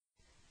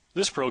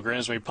This program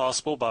is made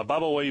possible by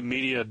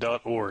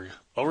BibleWayMedia.org,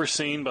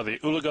 overseen by the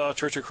Oologah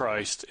Church of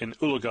Christ in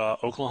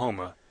Oologah,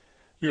 Oklahoma.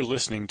 You're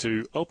listening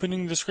to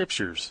Opening the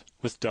Scriptures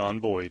with Don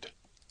Boyd.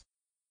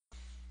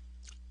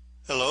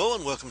 Hello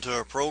and welcome to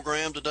our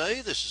program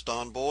today. This is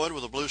Don Boyd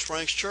with the Blue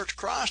Springs Church of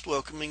Christ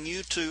welcoming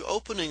you to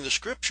Opening the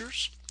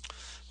Scriptures.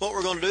 What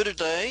we're going to do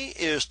today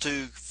is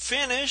to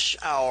finish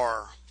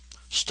our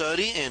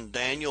study in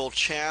Daniel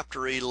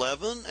chapter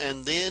 11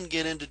 and then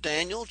get into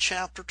Daniel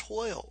chapter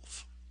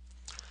 12.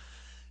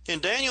 In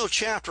Daniel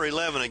chapter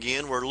 11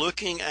 again, we're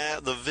looking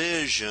at the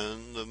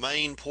vision, the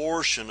main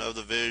portion of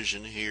the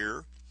vision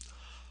here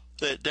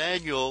that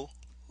Daniel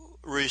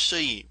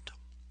received.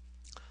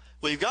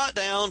 We've got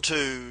down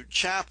to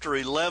chapter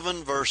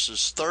 11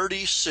 verses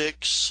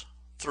 36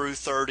 through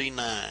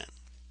 39.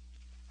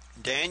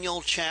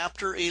 Daniel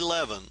chapter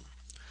 11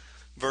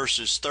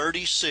 verses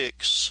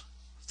 36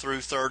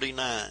 through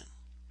 39.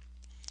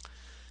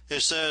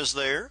 It says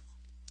there,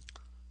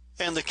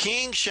 "And the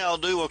king shall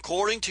do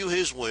according to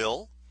his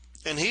will,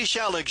 and he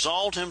shall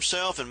exalt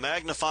himself and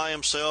magnify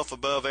himself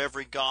above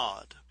every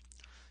god,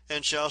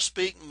 and shall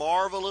speak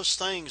marvelous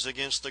things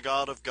against the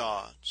God of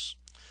gods,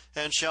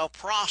 and shall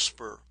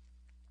prosper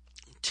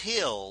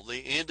till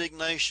the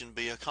indignation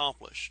be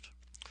accomplished.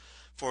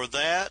 For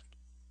that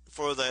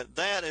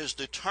is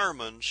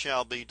determined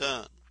shall be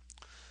done.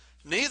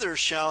 Neither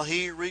shall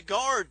he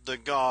regard the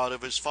God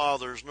of his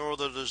fathers, nor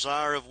the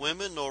desire of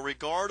women, nor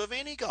regard of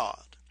any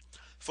god.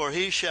 For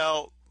he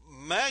shall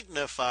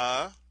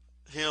magnify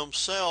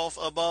himself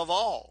above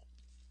all.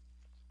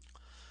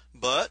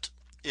 But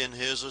in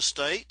his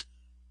estate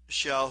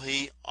shall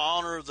he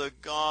honor the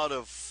God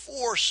of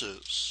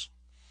forces,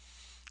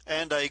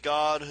 and a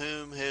God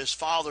whom his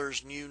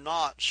fathers knew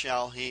not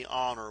shall he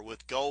honor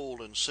with gold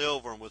and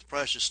silver and with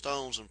precious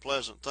stones and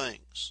pleasant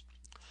things.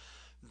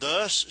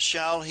 Thus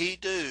shall he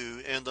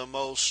do in the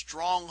most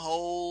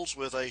strongholds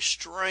with a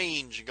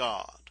strange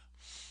God,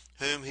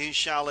 whom he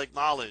shall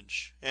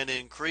acknowledge and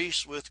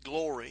increase with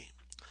glory.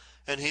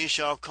 And he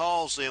shall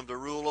cause them to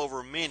rule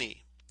over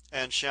many,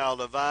 and shall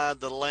divide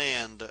the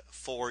land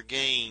for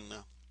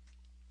gain."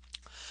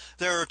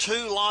 There are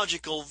two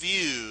logical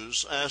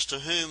views as to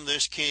whom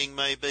this king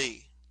may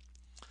be.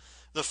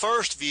 The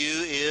first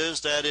view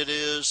is that it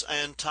is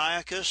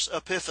Antiochus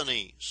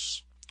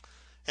Epiphanes.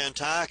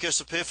 Antiochus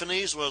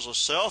Epiphanes was a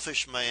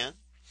selfish man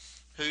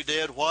who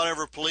did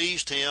whatever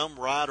pleased him,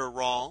 right or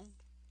wrong.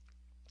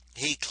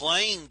 He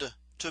claimed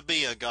to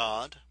be a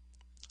god.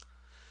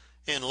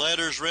 In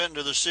letters written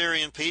to the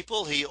Syrian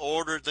people, he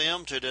ordered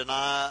them to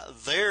deny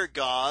their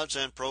gods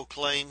and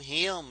proclaim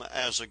him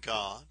as a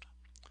god.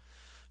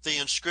 The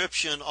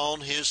inscription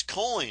on his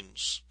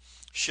coins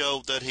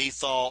showed that he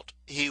thought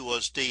he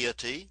was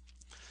deity.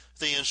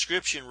 The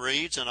inscription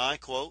reads, and I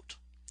quote,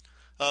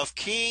 "Of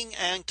King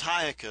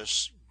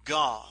Antiochus,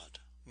 God,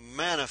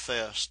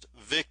 manifest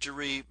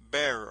victory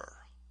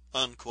bearer,"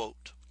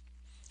 unquote.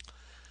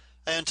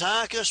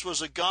 Antiochus was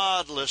a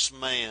godless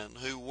man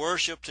who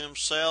worshipped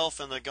himself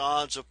and the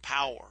gods of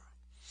power.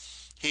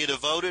 He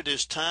devoted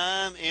his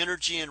time,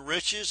 energy, and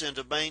riches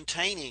into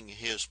maintaining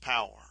his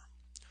power.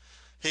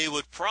 He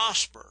would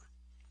prosper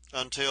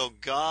until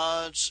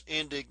God's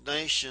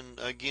indignation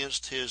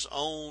against his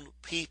own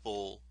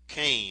people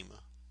came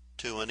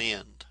to an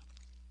end.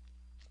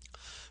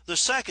 The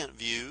second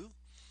view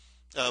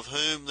of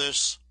whom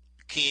this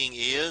king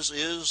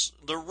is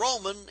the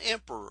Roman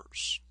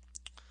emperors.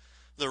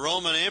 The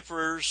Roman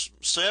emperors,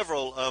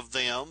 several of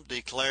them,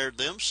 declared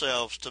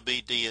themselves to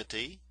be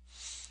deity.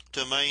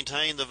 To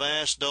maintain the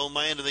vast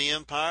domain of the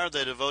empire,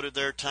 they devoted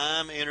their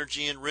time,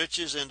 energy, and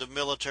riches into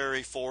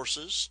military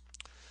forces.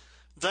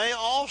 They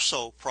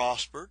also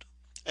prospered,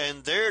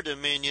 and their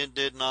dominion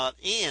did not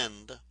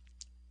end,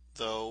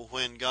 though,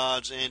 when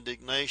God's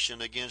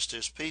indignation against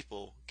his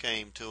people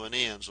came to an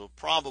end. So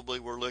probably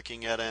we're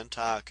looking at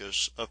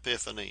Antiochus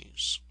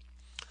Epiphanes.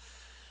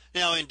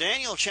 Now in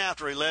Daniel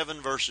chapter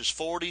 11 verses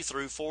 40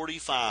 through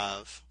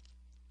 45,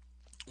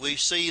 we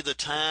see the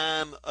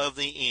time of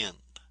the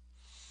end.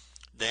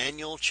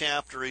 Daniel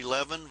chapter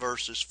 11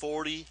 verses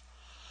 40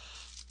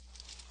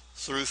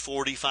 through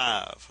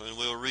 45, and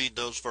we'll read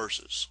those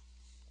verses.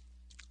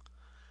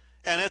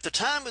 "And at the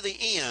time of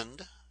the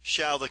end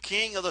shall the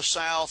king of the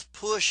south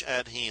push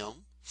at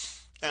him,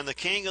 and the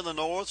king of the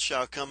north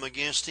shall come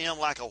against him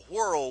like a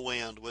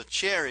whirlwind, with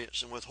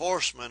chariots and with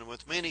horsemen and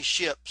with many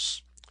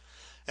ships.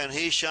 And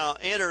he shall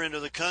enter into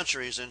the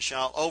countries and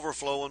shall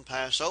overflow and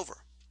pass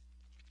over.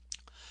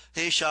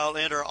 He shall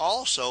enter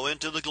also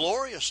into the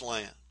glorious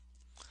land,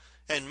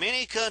 and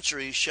many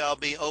countries shall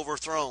be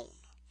overthrown.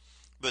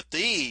 But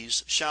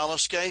these shall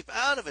escape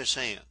out of his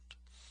hand,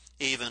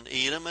 even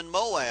Edom and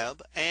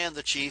Moab, and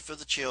the chief of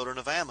the children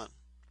of Ammon.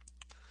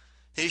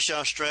 He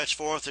shall stretch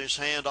forth his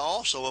hand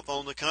also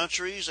upon the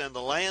countries, and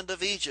the land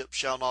of Egypt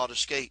shall not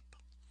escape.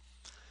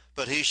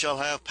 But he shall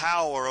have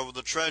power over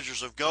the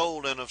treasures of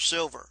gold and of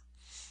silver,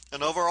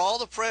 and over all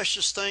the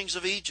precious things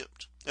of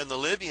Egypt, and the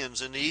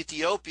Libyans and the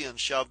Ethiopians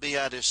shall be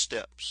at his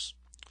steps.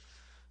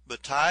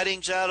 But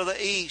tidings out of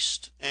the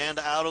east and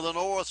out of the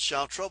north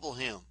shall trouble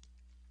him.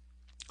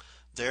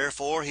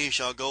 Therefore he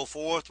shall go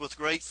forth with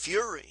great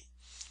fury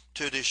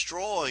to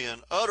destroy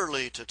and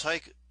utterly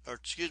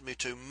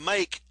to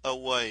make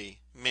away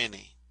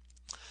many.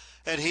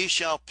 And he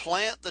shall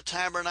plant the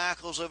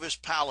tabernacles of his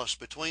palace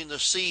between the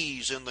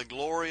seas in the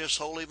glorious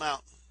holy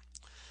mountain.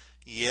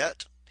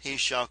 Yet he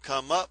shall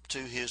come up to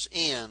his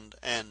end,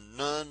 and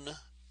none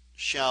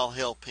shall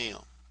help him.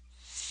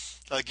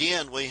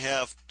 Again, we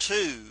have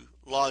two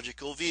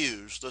logical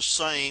views, the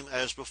same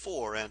as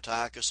before,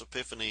 Antiochus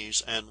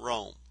Epiphanes and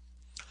Rome.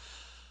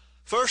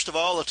 First of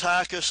all,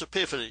 Antiochus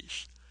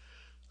Epiphanes.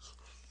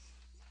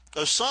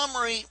 A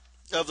summary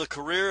of the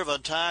career of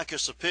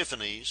Antiochus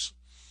Epiphanes,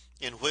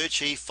 in which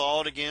he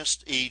fought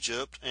against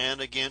Egypt and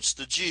against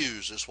the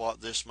Jews, is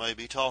what this may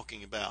be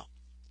talking about.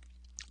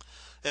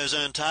 As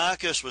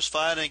Antiochus was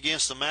fighting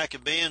against the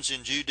Maccabees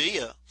in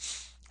Judea,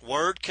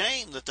 word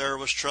came that there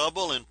was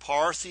trouble in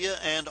Parthia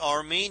and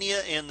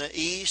Armenia in the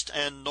east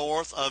and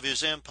north of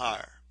his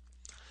empire.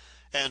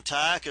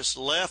 Antiochus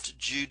left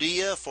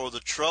Judea for the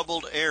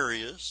troubled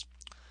areas,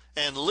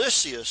 and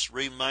Lysias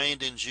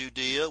remained in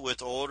Judea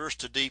with orders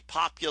to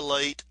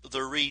depopulate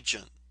the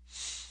region.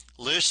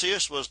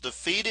 Lysias was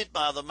defeated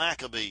by the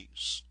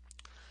Maccabees.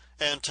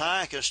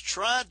 Antiochus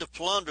tried to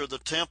plunder the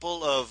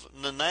temple of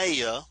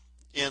Nenaya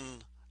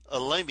in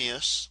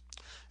Elamius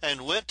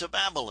and went to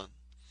Babylon.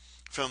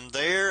 From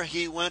there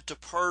he went to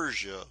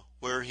Persia,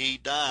 where he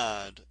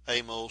died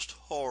a most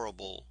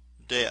horrible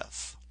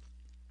death.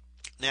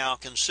 Now,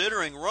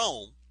 considering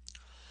Rome,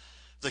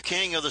 the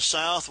king of the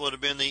south would have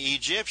been the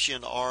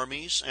Egyptian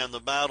armies, and the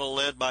battle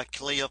led by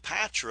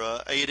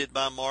Cleopatra, aided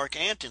by Mark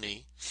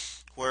Antony,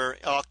 where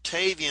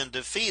Octavian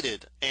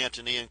defeated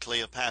Antony and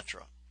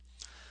Cleopatra.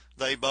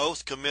 They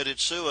both committed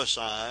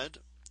suicide.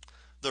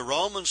 The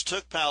Romans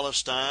took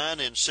Palestine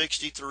in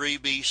 63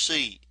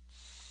 BC.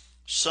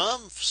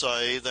 Some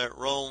say that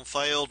Rome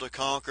failed to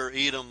conquer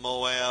Edom,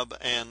 Moab,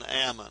 and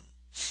Ammon.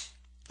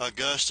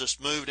 Augustus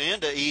moved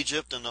into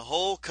Egypt, and the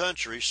whole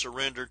country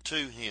surrendered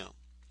to him.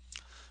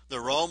 The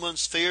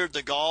Romans feared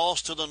the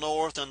Gauls to the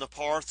north and the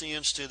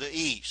Parthians to the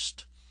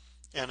east.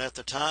 And at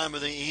the time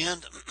of the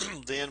end,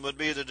 then would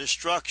be the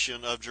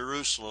destruction of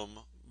Jerusalem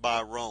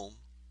by Rome.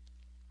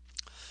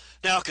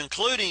 Now,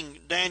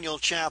 concluding Daniel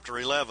chapter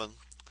 11,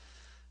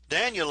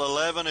 Daniel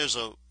 11 is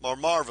a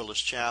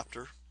marvelous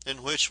chapter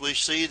in which we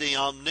see the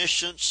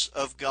omniscience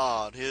of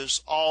God,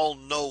 his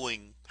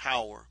all-knowing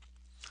power.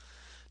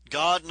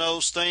 God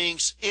knows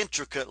things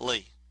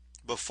intricately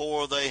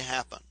before they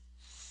happen.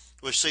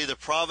 We see the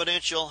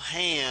providential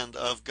hand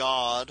of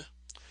God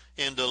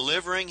in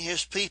delivering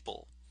his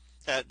people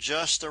at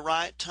just the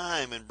right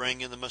time in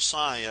bringing the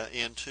Messiah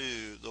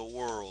into the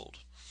world.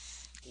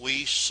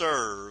 We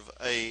serve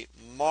a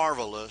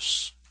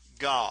marvelous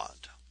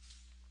God.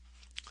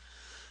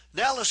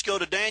 Now let's go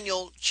to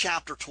Daniel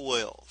chapter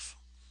 12.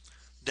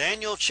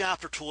 Daniel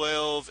chapter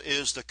 12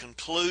 is the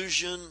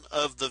conclusion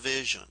of the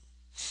vision.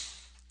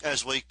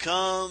 As we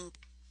come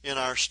in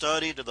our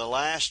study to the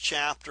last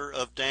chapter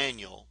of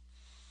Daniel,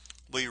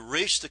 we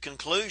reach the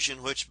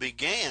conclusion which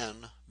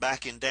began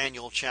back in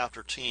Daniel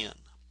chapter 10.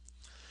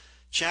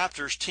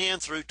 Chapters 10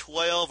 through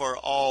 12 are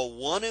all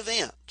one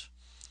event.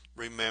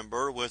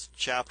 Remember, with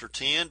chapter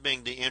 10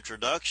 being the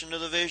introduction to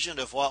the vision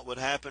of what would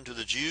happen to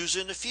the Jews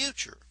in the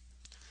future.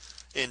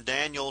 In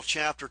Daniel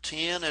chapter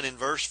 10 and in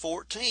verse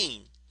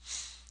 14,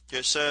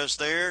 it says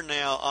there,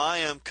 "Now I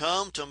am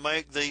come to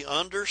make thee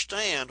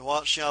understand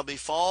what shall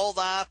befall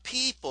thy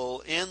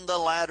people in the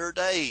latter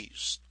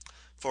days.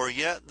 For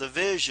yet the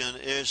vision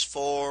is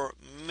for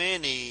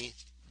many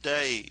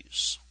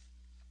days."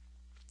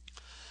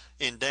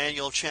 In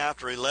Daniel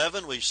chapter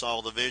 11 we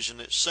saw the vision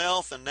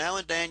itself, and now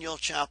in Daniel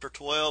chapter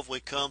 12 we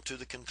come to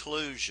the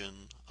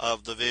conclusion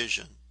of the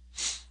vision.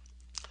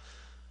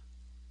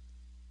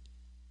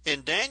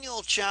 In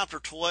Daniel chapter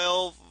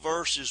 12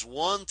 verses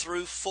 1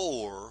 through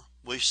 4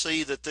 we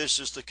see that this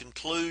is the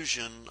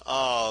conclusion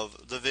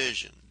of the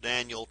vision.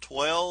 Daniel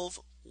 12,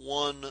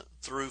 1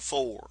 through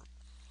 4.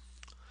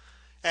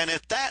 "And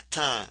at that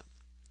time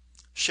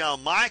shall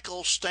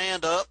Michael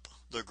stand up,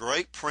 the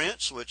great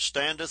prince which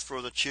standeth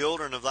for the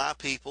children of thy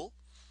people,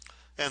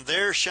 and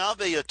there shall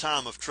be a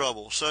time of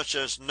trouble, such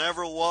as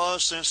never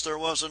was since there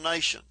was a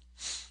nation,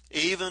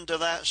 even to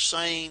that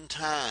same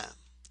time.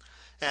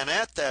 And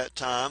at that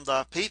time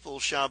thy people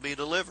shall be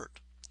delivered,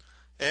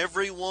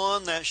 every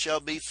one that shall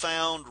be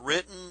found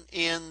written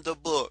in the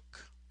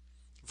book."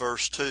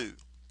 Verse 2.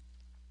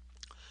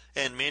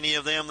 "And many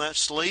of them that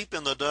sleep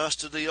in the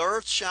dust of the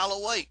earth shall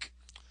awake,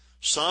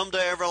 some to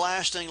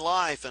everlasting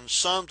life, and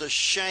some to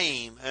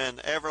shame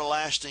and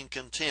everlasting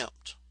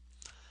contempt.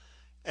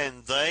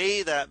 And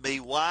they that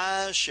be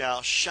wise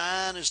shall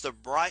shine as the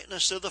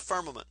brightness of the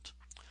firmament,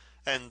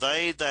 and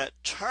they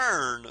that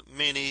turn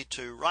many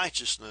to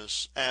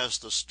righteousness as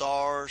the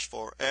stars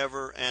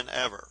forever and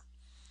ever.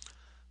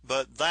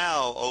 But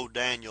thou, O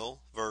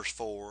Daniel," verse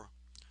 4,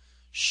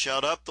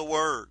 "shut up the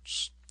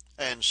words,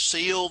 and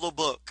seal the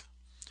book,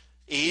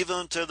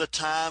 even to the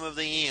time of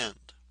the end.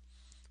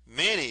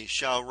 Many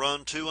shall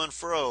run to and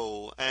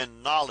fro,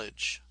 and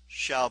knowledge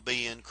shall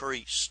be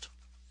increased."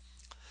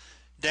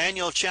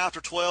 Daniel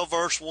chapter 12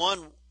 verse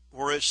 1,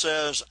 where it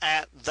says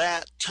at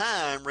that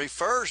time,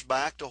 refers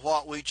back to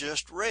what we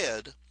just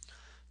read,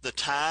 the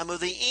time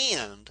of the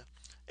end,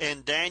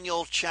 in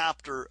Daniel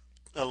chapter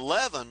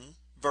 11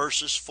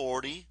 verses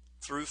 40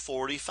 through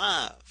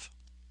 45.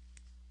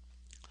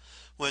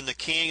 When the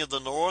king of the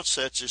north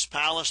sets his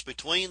palace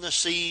between the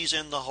seas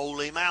and the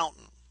holy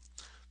mountain.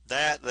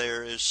 That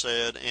there is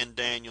said in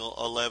Daniel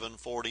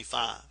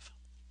 11:45.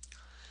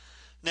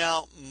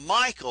 Now,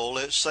 Michael,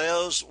 it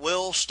says,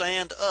 will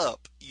stand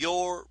up,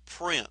 your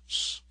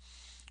prince.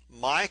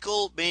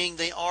 Michael being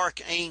the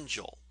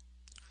archangel.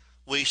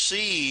 We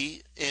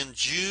see in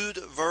Jude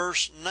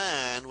verse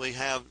 9, we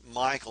have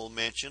Michael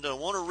mentioned. I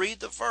want to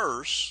read the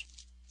verse.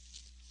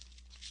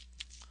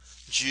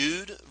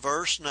 Jude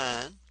verse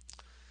 9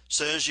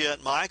 says,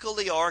 Yet Michael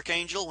the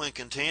archangel, when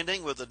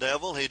contending with the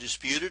devil, he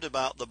disputed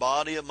about the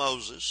body of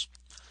Moses,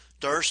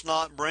 durst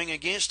not bring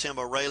against him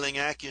a railing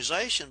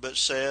accusation, but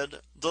said,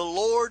 The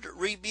Lord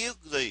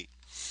rebuke thee.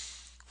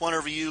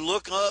 Whenever you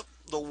look up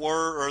the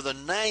word or the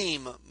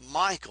name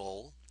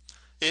Michael,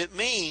 it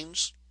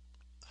means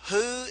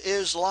who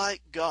is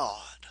like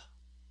God,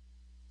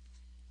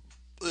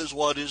 is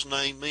what his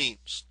name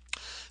means.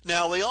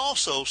 Now we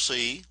also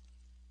see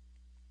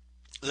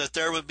that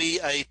there would be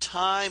a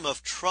time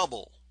of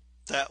trouble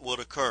that would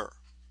occur.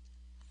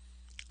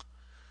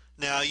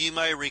 Now you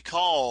may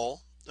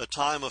recall a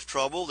time of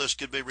trouble. This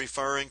could be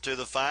referring to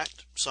the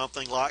fact,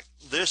 something like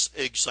this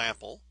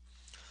example.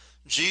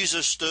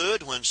 Jesus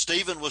stood when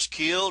Stephen was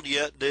killed,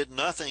 yet did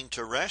nothing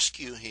to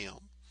rescue him.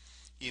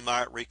 You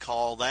might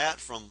recall that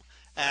from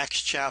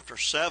Acts chapter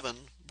 7,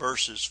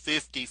 verses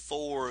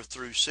 54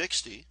 through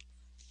 60.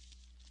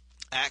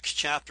 Acts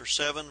chapter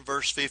 7,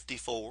 verse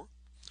 54.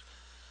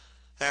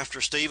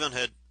 After Stephen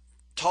had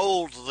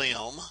told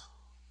them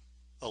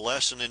a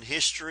lesson in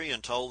history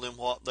and told them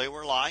what they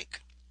were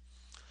like,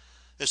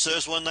 it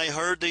says, When they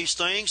heard these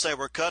things, they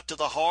were cut to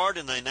the heart,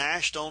 and they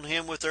gnashed on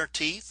him with their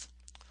teeth.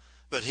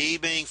 But he,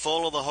 being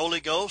full of the Holy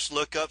Ghost,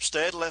 looked up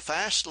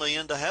steadfastly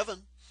into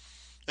heaven,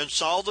 and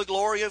saw the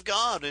glory of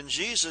God, and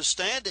Jesus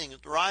standing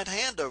at the right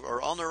hand of,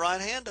 or on the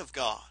right hand of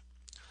God,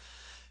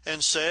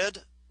 and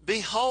said,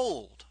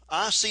 Behold,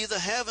 I see the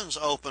heavens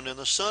open, and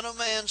the Son of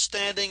Man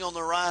standing on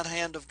the right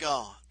hand of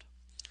God.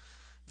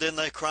 Then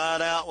they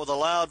cried out with a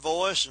loud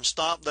voice, and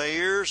stopped their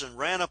ears, and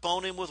ran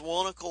upon him with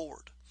one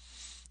accord,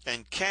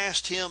 and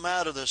cast him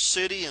out of the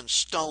city, and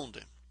stoned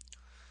him.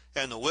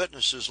 And the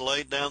witnesses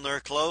laid down their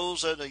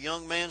clothes at a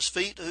young man's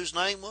feet, whose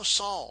name was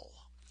Saul.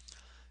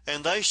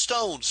 And they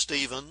stoned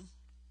Stephen,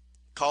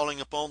 calling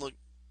upon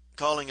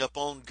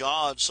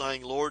God,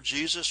 saying, Lord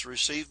Jesus,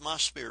 receive my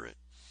spirit.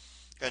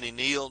 And he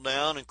kneeled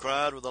down and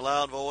cried with a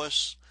loud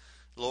voice,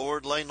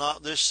 Lord, lay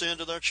not this sin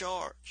to their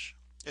charge.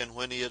 And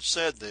when he had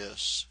said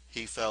this,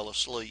 he fell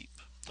asleep.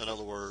 In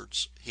other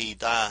words, he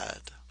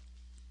died.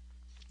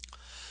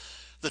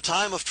 The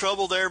time of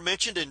trouble there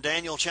mentioned in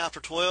Daniel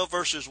chapter 12,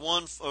 verses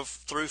 1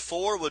 through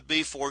 4 would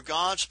be for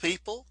God's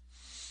people.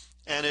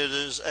 And it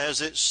is,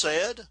 as it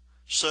said,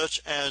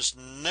 such as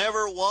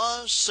never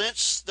was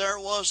since there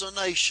was a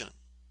nation.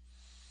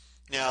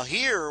 Now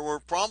here we're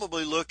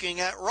probably looking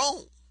at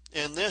Rome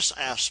in this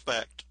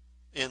aspect,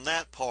 in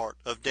that part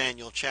of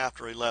Daniel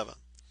chapter 11.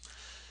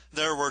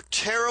 There were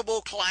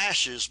terrible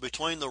clashes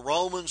between the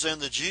Romans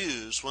and the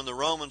Jews when the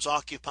Romans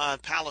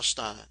occupied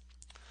Palestine.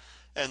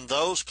 And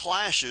those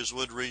clashes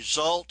would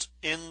result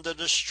in the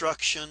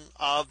destruction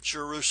of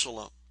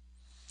Jerusalem.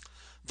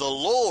 The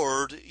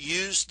Lord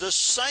used the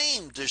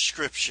same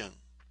description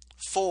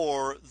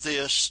for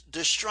this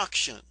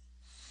destruction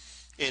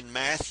in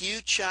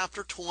Matthew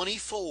chapter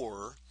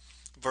 24,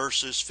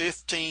 verses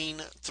 15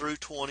 through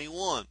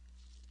 21.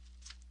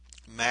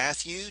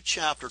 Matthew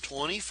chapter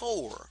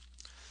 24,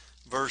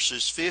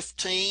 verses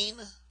 15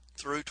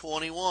 through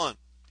 21.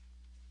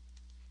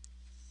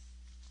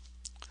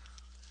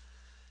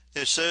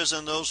 It says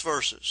in those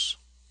verses,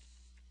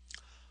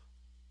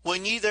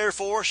 When ye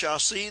therefore shall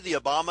see the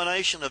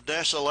abomination of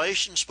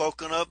desolation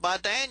spoken of by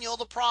Daniel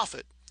the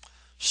prophet,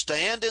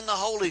 stand in the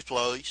holy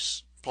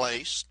place,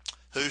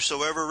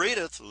 whosoever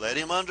readeth, let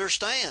him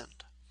understand.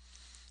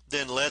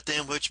 Then let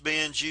them which be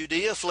in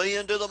Judea flee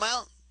into the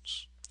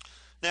mountains.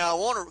 Now I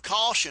want to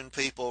caution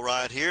people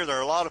right here. There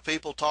are a lot of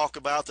people talk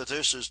about that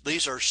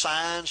these are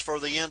signs for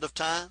the end of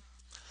time.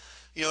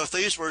 You know, if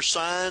these were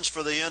signs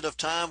for the end of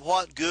time,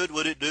 what good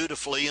would it do to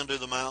flee into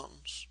the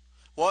mountains?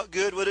 What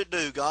good would it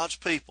do God's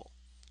people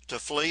to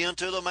flee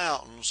into the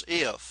mountains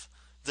if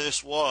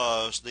this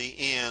was the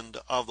end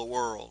of the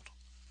world?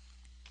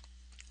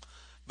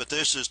 But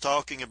this is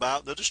talking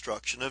about the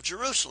destruction of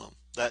Jerusalem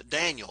that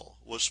Daniel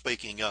was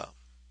speaking of.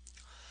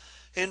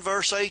 In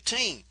verse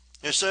 18,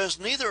 it says,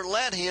 Neither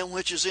let him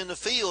which is in the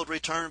field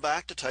return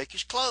back to take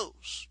his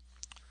clothes.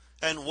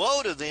 And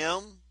woe to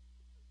them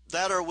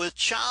that are with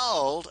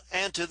child,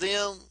 and to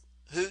them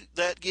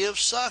that give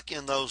suck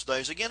in those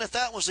days. Again, if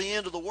that was the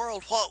end of the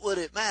world, what would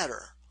it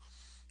matter?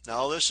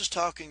 Now, this is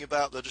talking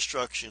about the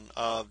destruction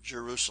of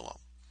Jerusalem.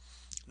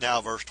 Now,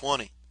 verse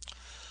 20.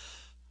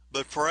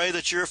 but pray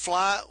that your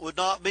flight would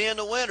not be in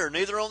the winter,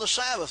 neither on the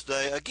Sabbath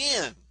day.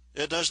 Again,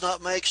 it does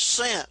not make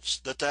sense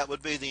that that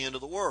would be the end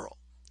of the world.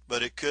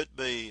 But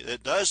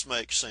it does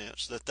make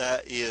sense that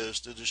that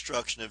is the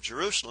destruction of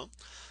Jerusalem,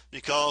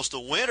 because the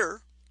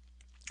winter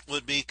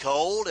would be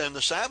cold and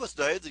the Sabbath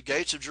day the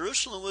gates of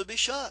Jerusalem would be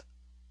shut.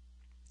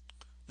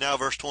 Now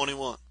verse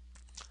 21.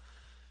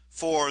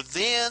 For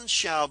then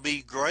shall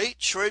be great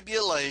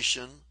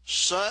tribulation,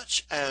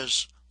 such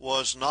as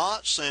was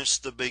not since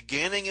the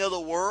beginning of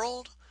the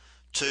world,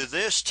 to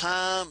this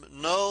time,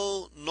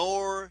 no,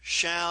 nor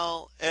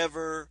shall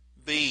ever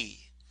be.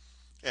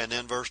 And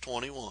then verse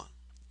 21.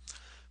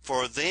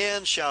 For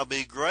then shall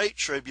be great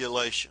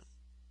tribulation.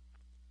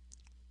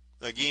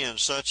 Again,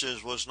 such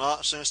as was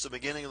not since the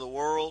beginning of the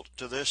world,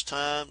 to this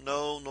time,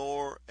 no,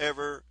 nor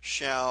ever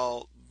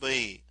shall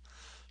be.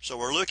 So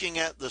we're looking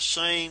at the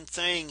same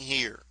thing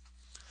here.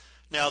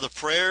 Now the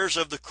prayers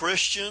of the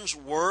Christians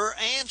were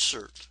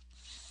answered,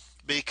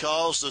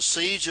 because the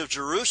siege of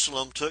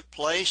Jerusalem took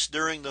place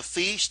during the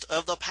feast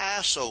of the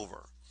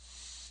Passover,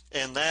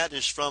 and that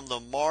is from the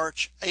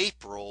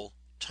March-April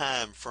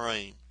time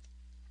frame.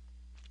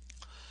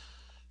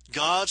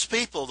 God's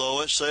people,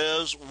 though, it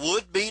says,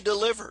 would be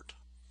delivered.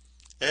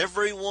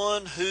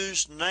 Everyone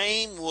whose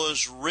name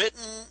was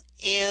written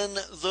in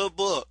the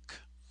book.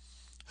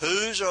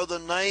 Whose are the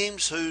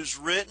names who's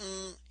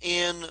written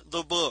in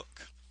the book?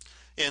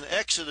 In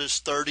Exodus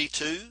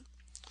 32,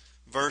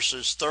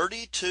 verses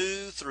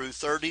 32 through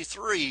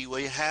 33,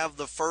 we have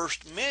the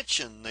first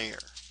mention there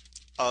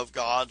of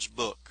God's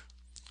book.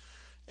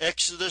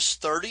 Exodus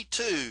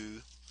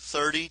 32,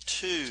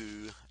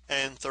 32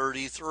 and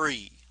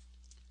 33.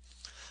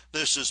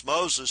 This is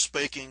Moses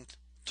speaking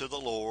to the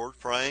Lord,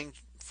 praying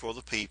for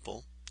the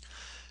people.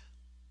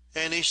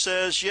 And he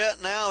says,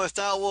 Yet now, if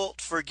thou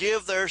wilt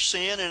forgive their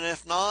sin, and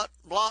if not,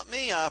 blot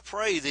me, I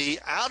pray thee,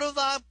 out of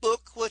thy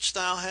book which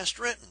thou hast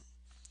written.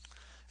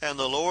 And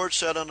the Lord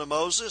said unto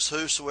Moses,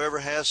 Whosoever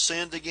has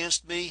sinned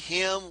against me,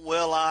 him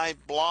will I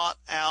blot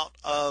out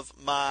of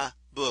my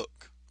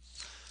book.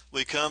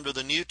 We come to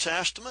the New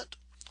Testament,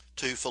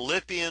 to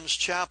Philippians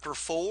chapter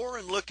 4,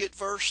 and look at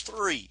verse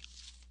 3.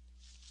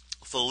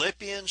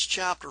 Philippians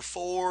chapter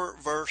 4,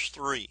 verse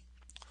 3.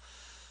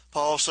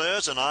 Paul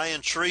says, And I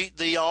entreat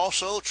thee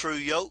also, true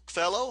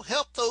yokefellow,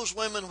 help those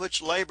women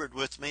which labored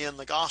with me in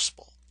the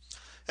gospel,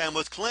 and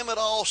with Clement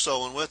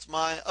also, and with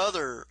my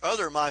other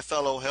my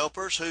fellow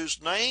helpers,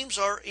 whose names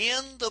are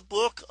in the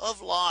book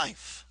of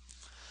life.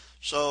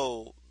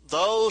 So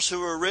those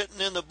who are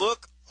written in the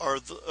book are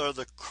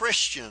the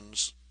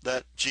Christians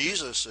that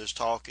Jesus is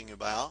talking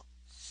about,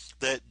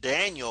 that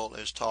Daniel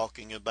is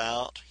talking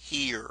about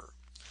here.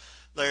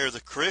 They are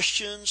the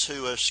Christians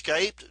who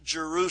escaped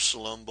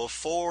Jerusalem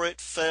before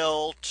it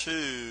fell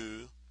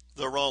to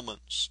the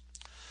Romans.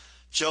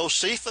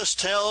 Josephus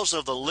tells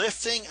of the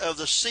lifting of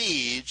the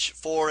siege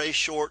for a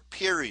short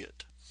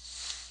period.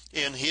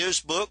 In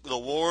his book, The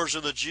Wars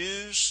of the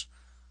Jews,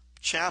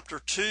 chapter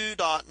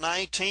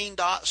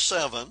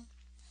 2.19.7,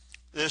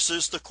 this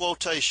is the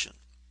quotation,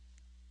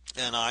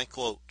 and I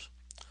quote,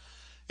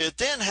 It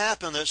then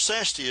happened that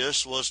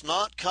Cestius was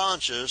not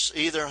conscious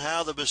either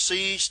how the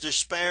besieged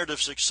despaired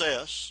of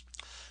success,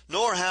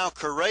 nor how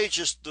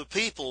courageous the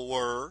people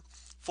were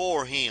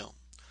for him.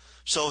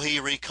 So he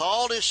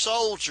recalled his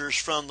soldiers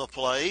from the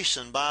place,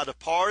 and by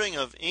departing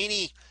of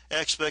any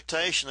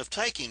expectation of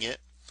taking it,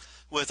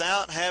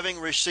 without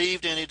having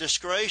received any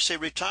disgrace, he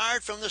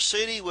retired from the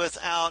city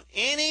without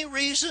any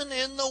reason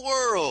in the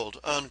world,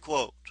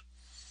 unquote.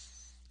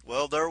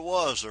 Well, there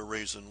was a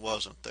reason,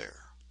 wasn't there?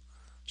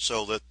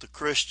 So that the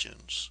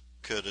Christians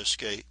could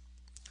escape.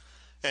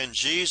 And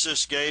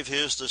Jesus gave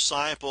his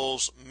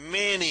disciples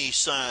many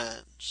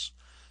signs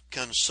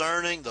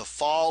concerning the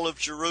fall of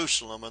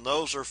Jerusalem, and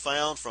those are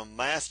found from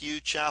Matthew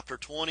chapter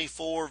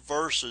 24,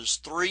 verses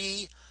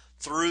 3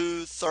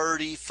 through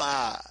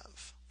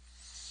 35.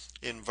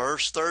 In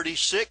verse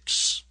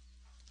 36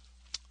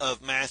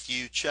 of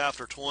Matthew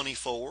chapter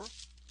 24,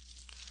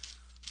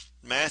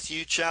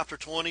 Matthew chapter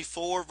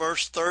 24,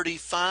 verse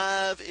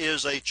 35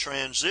 is a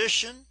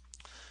transition.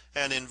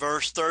 And in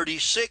verse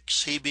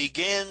 36, he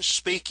begins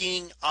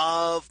speaking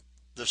of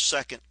the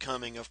second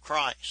coming of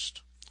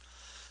Christ.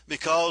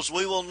 Because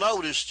we will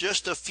notice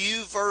just a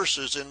few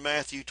verses in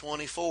Matthew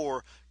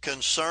 24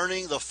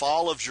 concerning the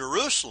fall of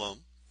Jerusalem.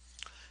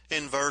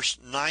 In verse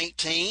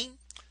 19,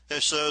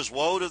 it says,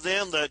 Woe to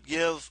them that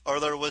are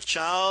there with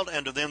child,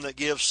 and to them that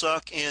give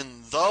suck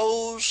in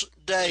those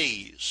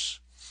days.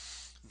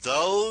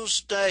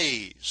 Those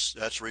days,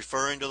 that's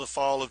referring to the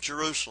fall of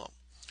Jerusalem.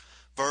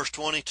 Verse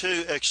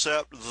 22,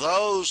 except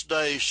those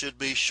days should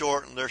be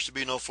shortened, there should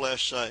be no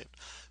flesh saved.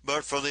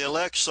 But for the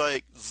elect's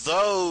sake,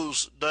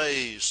 those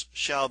days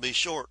shall be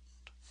shortened.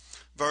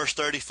 Verse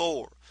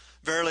 34,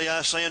 Verily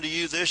I say unto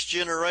you, this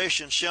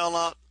generation shall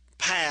not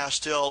pass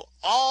till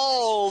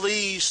all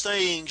these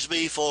things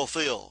be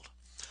fulfilled.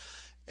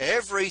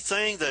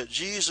 Everything that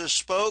Jesus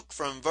spoke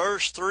from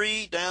verse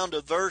 3 down to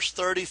verse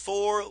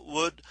 34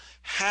 would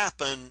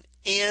happen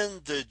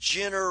in the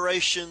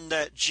generation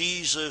that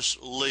Jesus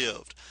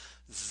lived.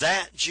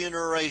 that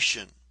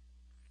generation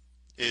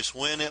is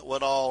when it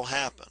would all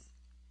happen.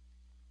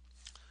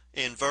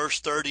 In verse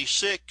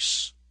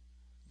 36,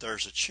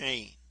 there's a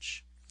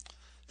change.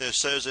 It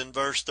says in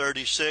verse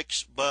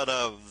 36, but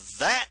of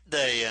that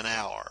day and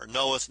hour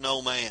knoweth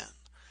no man.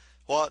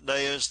 What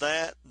day is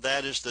that?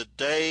 That is the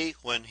day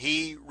when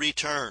he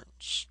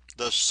returns,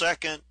 the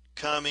second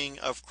coming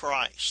of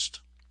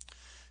Christ.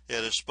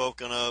 It is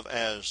spoken of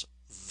as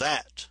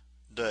that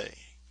day.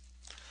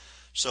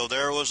 So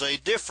there was a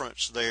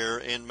difference there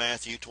in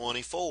Matthew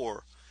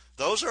 24.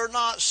 Those are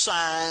not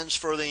signs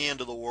for the end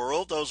of the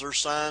world. Those are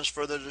signs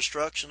for the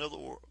destruction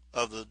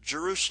of the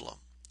Jerusalem.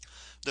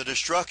 The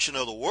destruction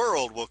of the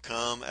world will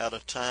come at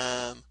a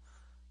time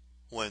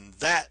when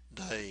that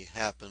day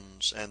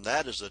happens, and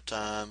that is a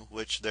time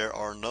which there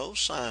are no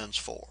signs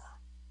for.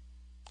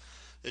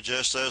 It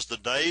just says the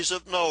days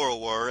of Noah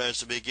were,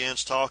 as it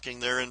begins talking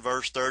there in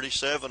verse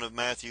 37 of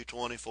Matthew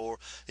 24,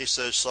 he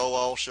says, so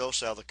also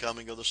shall the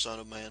coming of the Son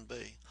of Man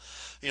be.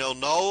 You know,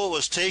 Noah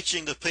was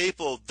teaching the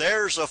people,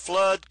 there's a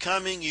flood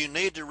coming, you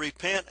need to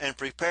repent and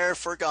prepare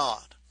for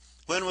God.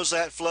 When was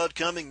that flood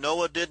coming?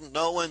 Noah didn't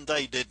know and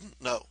they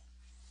didn't know.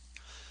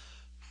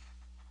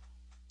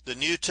 The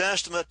New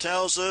Testament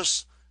tells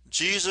us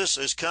Jesus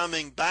is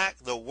coming back.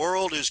 The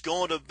world is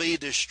going to be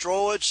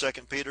destroyed. 2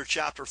 Peter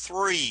chapter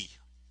 3.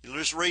 You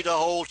just read the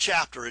whole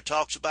chapter. It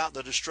talks about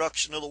the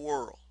destruction of the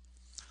world.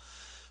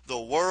 The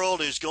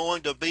world is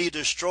going to be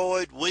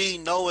destroyed. We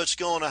know it's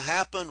going to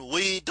happen.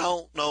 We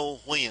don't know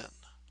when.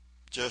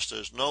 Just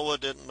as Noah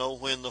didn't know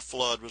when the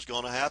flood was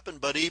going to happen,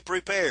 but he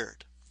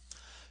prepared.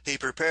 He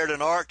prepared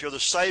an ark to the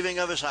saving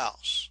of his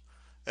house.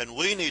 And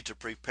we need to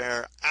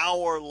prepare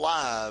our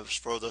lives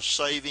for the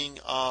saving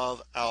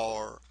of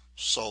our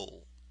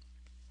soul.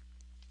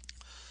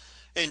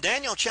 In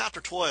Daniel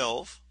chapter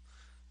 12,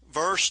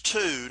 verse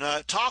 2, now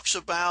it talks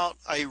about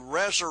a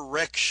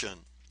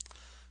resurrection.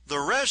 The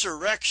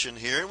resurrection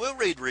here, and we'll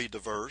read the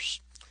verse.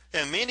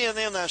 And many of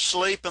them that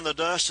sleep in the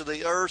dust of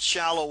the earth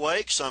shall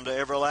awake, some to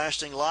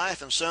everlasting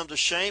life, and some to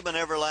shame and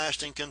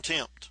everlasting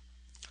contempt.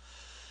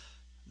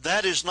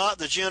 That is not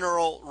the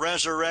general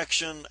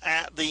resurrection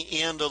at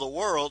the end of the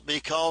world,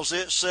 because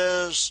it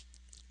says,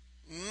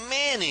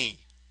 many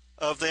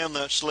of them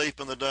that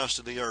sleep in the dust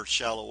of the earth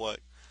shall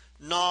awake.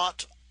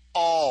 Not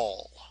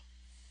all.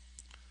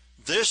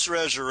 This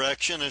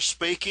resurrection is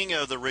speaking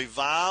of the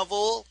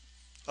revival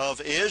of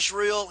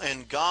Israel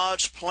and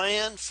God's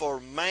plan for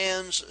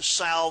man's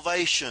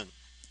salvation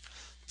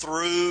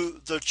through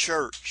the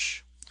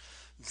church.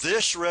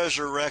 This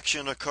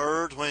resurrection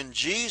occurred when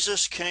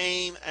Jesus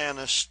came and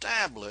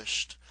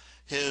established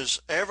his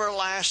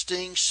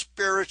everlasting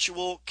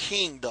spiritual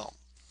kingdom.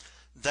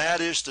 That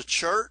is the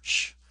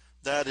church.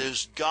 That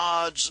is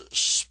God's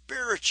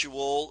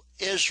spiritual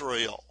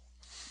Israel.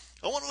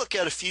 I want to look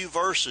at a few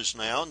verses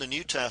now in the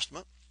New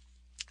Testament.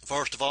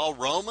 First of all,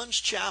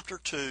 Romans chapter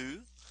 2,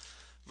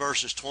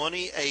 verses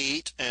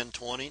 28 and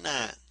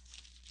 29.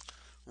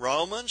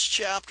 Romans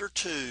chapter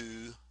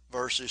 2,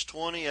 verses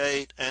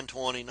 28 and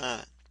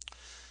 29.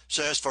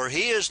 Says, for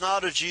he is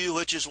not a Jew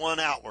which is one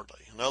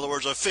outwardly. In other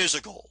words, a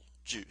physical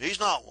Jew. He's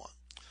not one.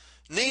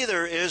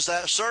 Neither is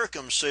that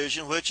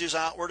circumcision which is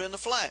outward in the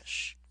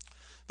flesh.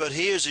 But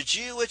he is a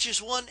Jew which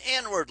is one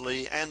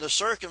inwardly, and the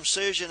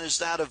circumcision is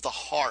that of the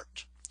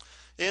heart,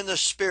 in the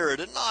spirit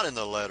and not in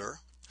the letter,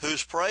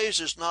 whose praise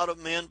is not of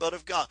men but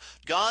of God.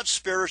 God's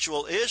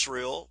spiritual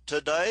Israel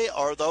today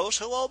are those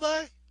who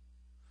obey.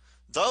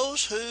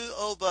 Those who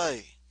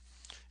obey.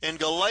 In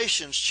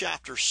Galatians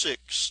chapter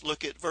 6,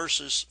 look at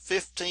verses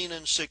 15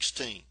 and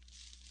 16.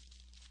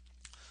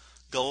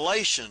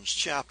 Galatians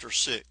chapter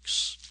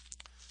 6,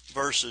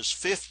 verses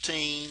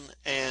 15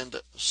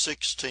 and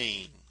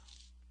 16.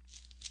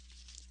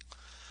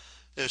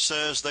 It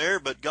says there,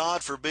 but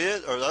God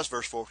forbid, or that's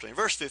verse 14,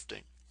 verse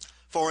 15.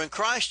 For in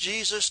Christ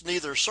Jesus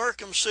neither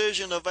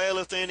circumcision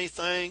availeth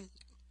anything,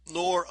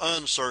 nor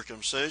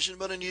uncircumcision,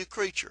 but a new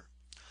creature.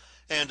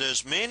 And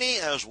as many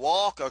as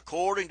walk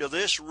according to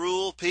this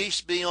rule, peace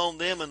be on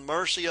them and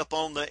mercy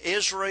upon the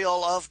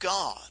Israel of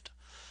God.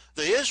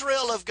 The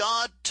Israel of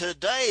God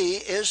today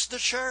is the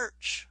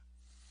church.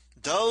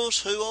 Those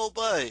who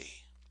obey.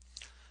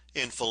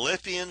 In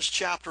Philippians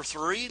chapter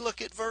 3,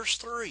 look at verse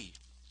 3.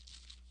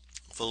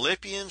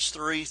 Philippians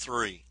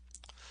 3:3.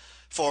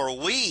 For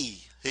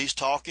we, he's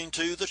talking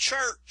to the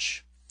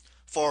church,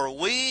 for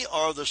we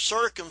are the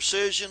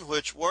circumcision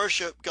which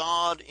worship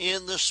God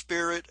in the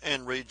Spirit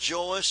and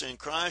rejoice in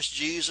Christ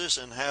Jesus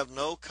and have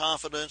no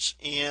confidence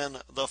in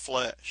the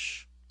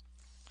flesh.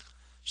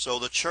 So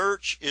the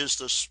church is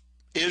the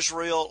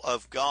Israel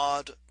of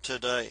God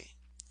today.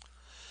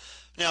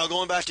 Now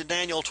going back to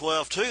Daniel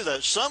 12:2,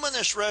 that some in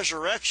this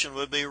resurrection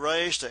would be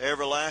raised to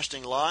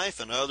everlasting life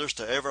and others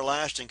to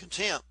everlasting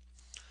contempt,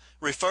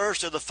 refers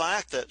to the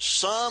fact that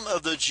some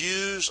of the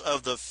Jews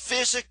of the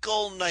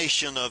physical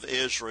nation of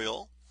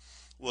Israel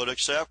would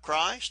accept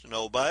Christ and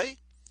obey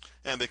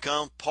and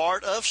become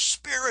part of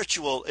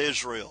spiritual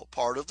Israel,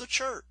 part of the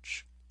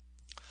church,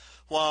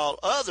 while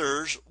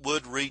others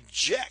would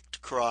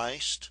reject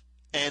Christ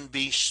and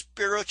be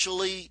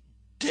spiritually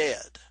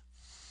dead.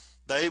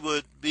 They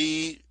would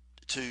be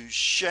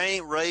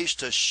raised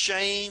to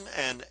shame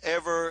and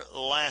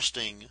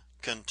everlasting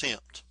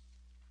contempt.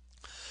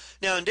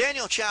 Now in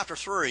Daniel chapter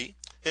 3,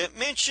 it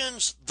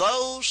mentions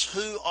those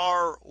who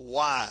are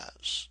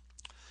wise.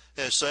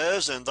 It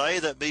says, "And they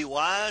that be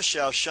wise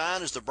shall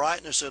shine as the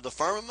brightness of the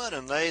firmament,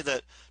 and they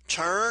that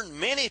turn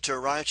many to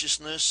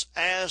righteousness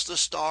as the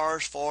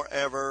stars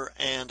forever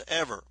and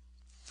ever."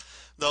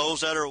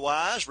 Those that are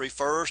wise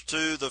refers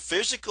to the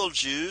physical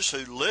Jews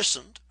who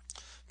listened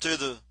to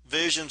the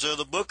visions of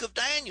the book of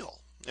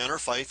Daniel and are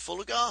faithful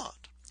to God.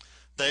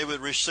 They would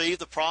receive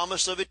the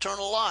promise of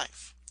eternal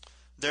life.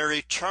 Their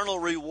eternal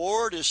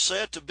reward is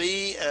said to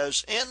be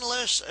as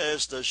endless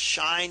as the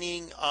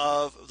shining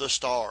of the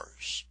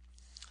stars.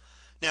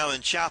 Now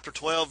in chapter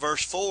 12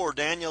 verse 4,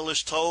 Daniel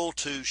is told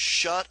to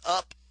shut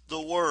up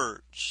the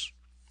words.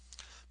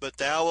 "But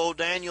thou, O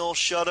Daniel,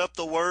 shut up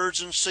the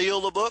words and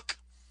seal the book,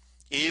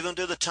 even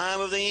to the time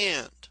of the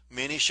end.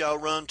 Many shall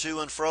run to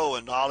and fro,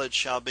 and knowledge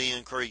shall be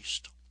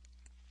increased."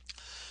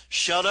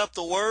 Shut up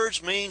the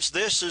words means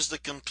this is the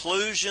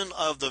conclusion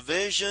of the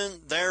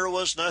vision. There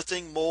was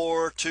nothing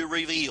more to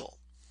reveal.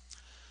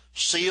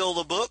 Seal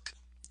the book.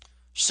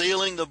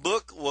 Sealing the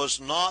book was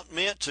not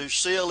meant to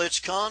seal its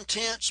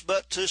contents,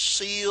 but to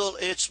seal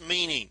its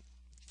meaning.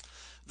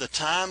 The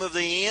time of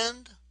the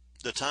end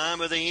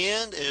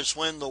is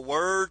when the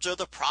words of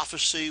the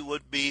prophecy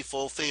would be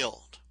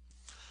fulfilled.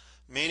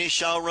 "Many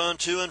shall run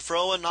to and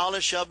fro, and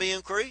knowledge shall be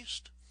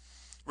increased,"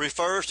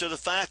 refers to the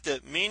fact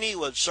that many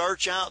would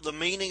search out the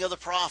meaning of the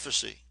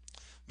prophecy,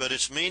 but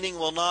its meaning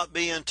will not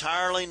be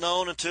entirely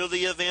known until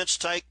the events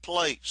take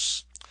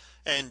place.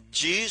 And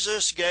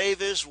Jesus gave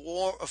his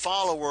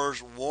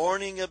followers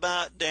warning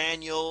about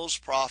Daniel's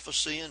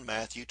prophecy in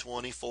Matthew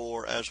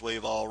 24, as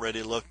we've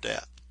already looked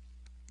at.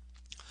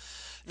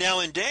 Now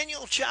in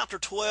Daniel chapter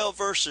 12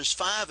 verses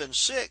 5 and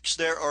 6,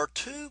 there are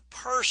two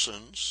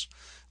persons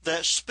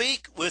that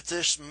speak with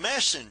this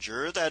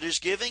messenger that is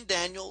giving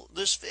Daniel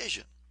this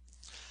vision.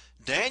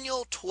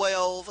 Daniel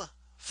 12,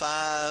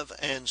 5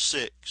 and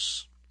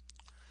 6.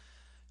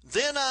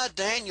 "Then I,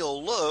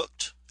 Daniel,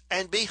 looked,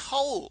 and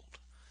behold,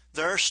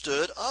 there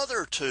stood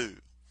other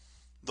two,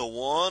 the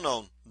one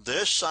on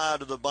this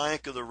side of the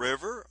bank of the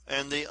river,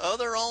 and the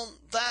other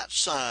on that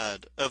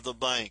side of the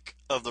bank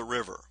of the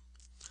river.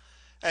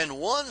 And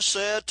one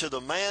said to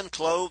the man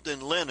clothed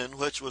in linen,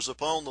 which was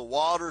upon the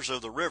waters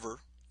of the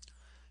river,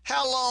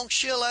 How long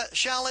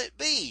shall it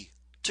be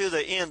to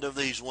the end of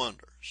these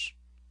wonders?"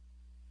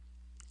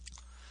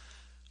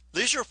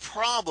 These are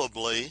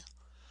probably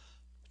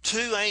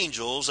two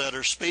angels that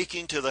are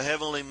speaking to the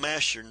heavenly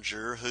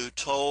messenger who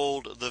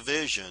told the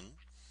vision,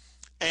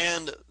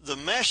 and the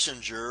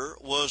messenger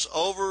was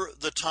over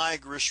the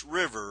Tigris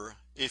River,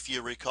 if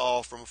you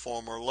recall from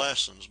former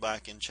lessons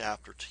back in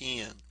chapter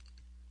 10.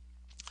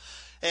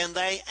 And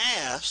they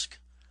ask,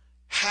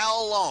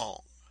 "How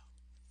long?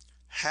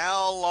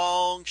 How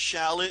long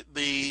shall it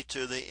be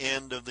to the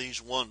end of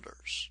these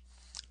wonders?"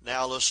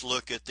 Now let's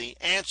look at the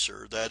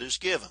answer that is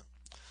given.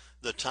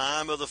 The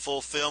time of the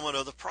fulfillment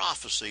of the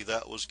prophecy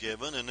that was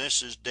given, and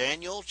this is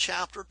Daniel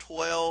chapter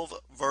 12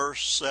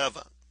 verse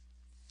 7.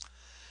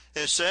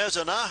 It says,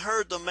 "And I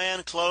heard the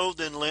man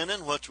clothed in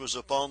linen, which was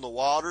upon the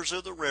waters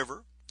of the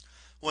river,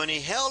 when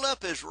he held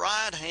up his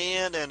right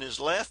hand and his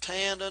left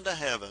hand unto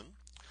heaven,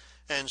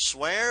 and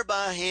sware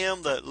by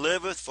him that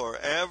liveth for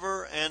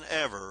ever and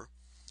ever,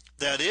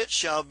 that it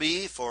shall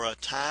be for a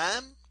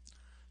time,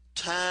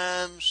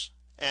 times,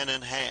 and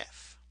an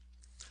half.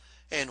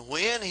 And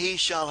when he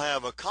shall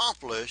have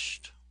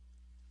accomplished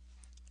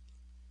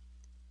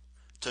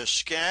to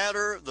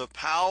scatter the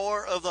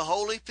power of the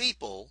holy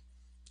people,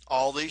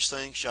 all these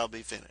things shall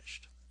be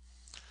finished."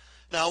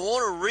 Now I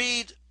want to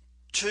read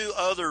two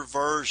other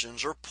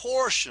versions, or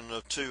portion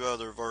of two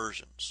other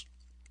versions,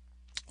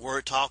 where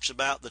it talks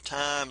about the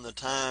time, the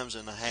times,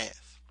 and a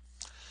half.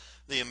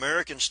 The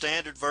American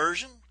Standard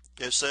Version,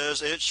 it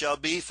says, "It shall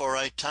be for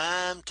a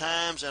time,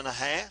 times, and a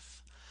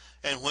half.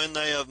 And when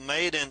they have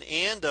made an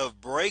end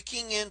of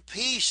breaking in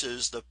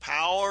pieces the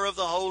power of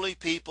the holy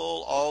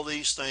people, all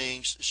these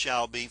things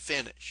shall be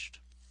finished."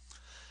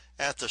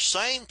 At the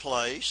same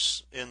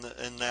place in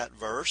that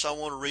verse, I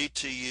want to read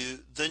to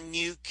you the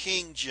New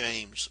King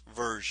James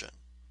Version.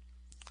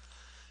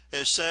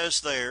 It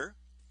says there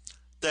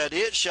that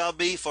it shall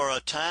be for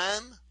a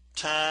time,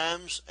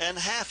 times, and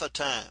half a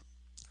time.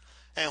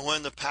 And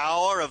when the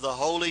power of the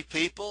holy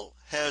people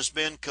has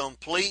been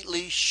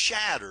completely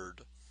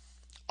shattered,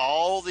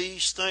 all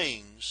these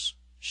things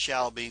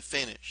shall be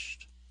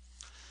finished.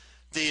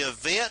 The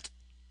event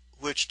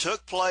which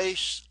took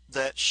place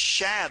that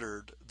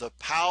shattered the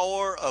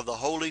power of the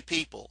holy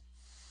people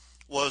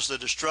was the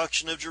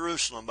destruction of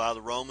Jerusalem by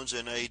the Romans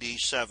in AD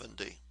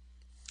 70.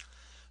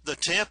 The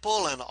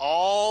temple and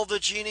all the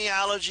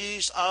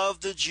genealogies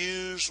of the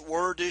Jews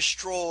were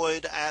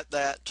destroyed at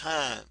that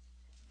time.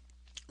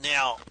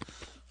 Now,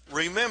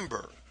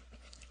 remember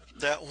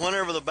that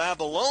whenever the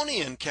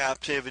Babylonian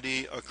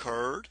captivity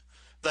occurred,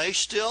 they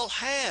still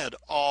had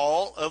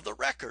all of the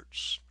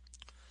records.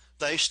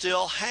 they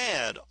still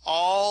had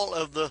all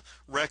of the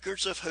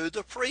records of who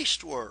the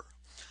priests were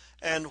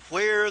and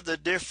where the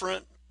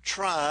different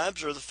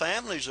tribes or the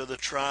families of the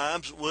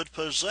tribes would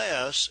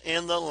possess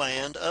in the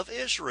land of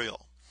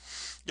Israel.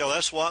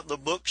 That's what the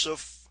books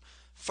of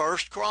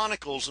First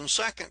Chronicles and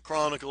Second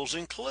Chronicles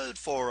include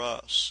for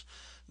us.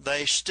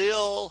 They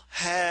still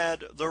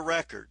had the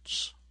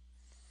records.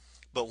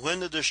 But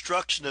when the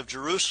destruction of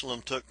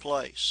Jerusalem took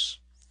place,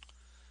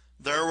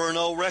 there were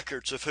no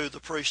records of who the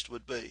priest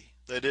would be.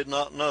 They did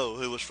not know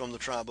who was from the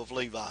tribe of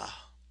Levi.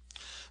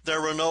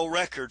 There were no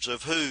records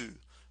of who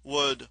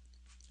would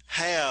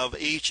have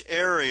each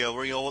area,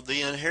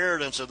 the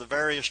inheritance of the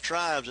various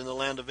tribes in the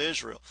land of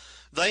Israel.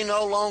 They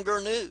no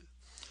longer knew.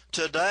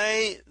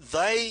 Today,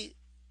 they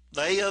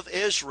of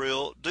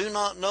Israel do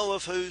not know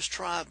of whose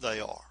tribe they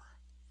are,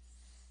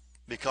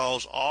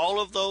 because all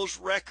of those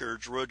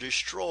records were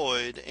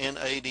destroyed in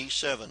AD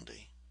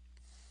 70.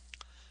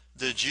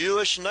 The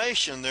Jewish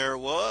nation there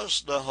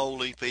was the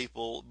holy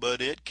people,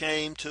 but it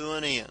came to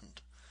an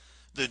end.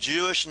 The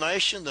Jewish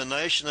nation, the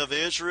nation of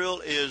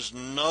Israel, is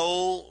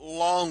no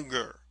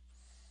longer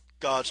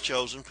God's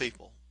chosen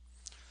people.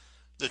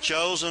 The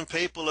chosen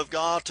people of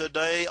God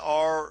today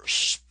are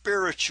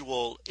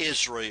spiritual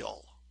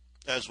Israel.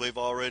 As we've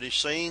already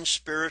seen,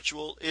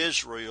 spiritual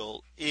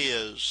Israel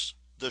is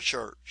the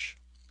church.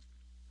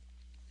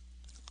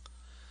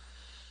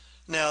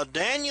 Now,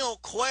 Daniel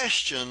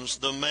questions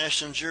the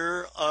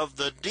messenger of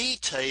the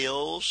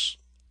details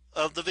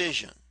of the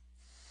vision.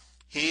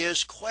 He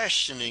is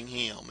questioning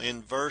him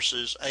in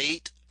verses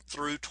 8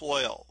 through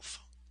 12.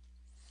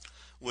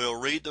 We'll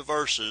read the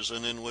verses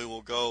and then we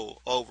will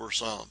go over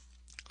some.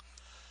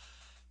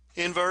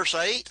 In verse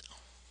 8,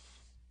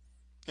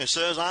 it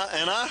says,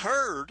 I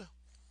heard,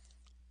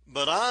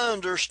 but I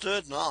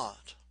understood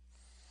not.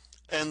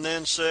 And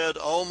then said,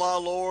 O my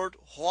Lord,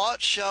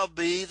 what shall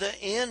be the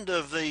end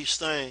of these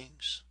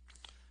things?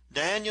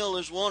 Daniel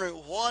is wondering,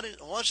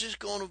 what's this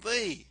going to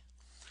be?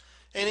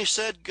 And he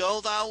said,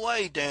 Go thy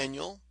way,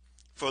 Daniel,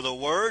 for the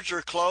words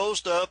are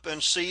closed up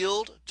and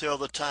sealed till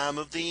the time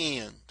of the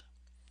end.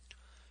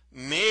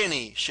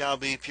 Many shall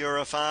be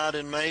purified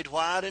and made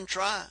white and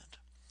tried,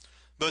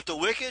 but the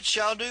wicked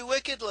shall do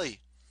wickedly,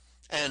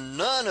 and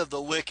none of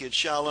the wicked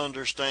shall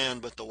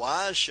understand, but the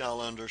wise shall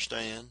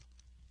understand.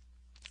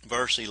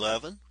 Verse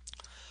 11,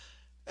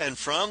 And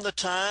from the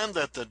time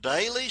that the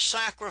daily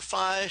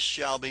sacrifice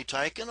shall be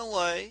taken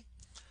away,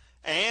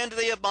 and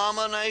the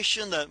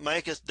abomination that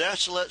maketh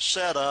desolate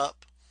set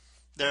up,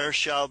 there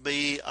shall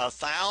be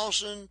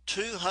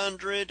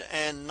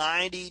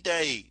 1,290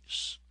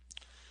 days.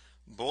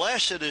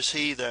 Blessed is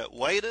he that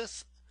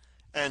waiteth,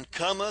 and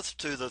cometh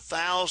to the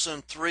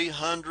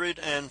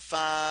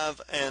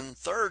 1,305 and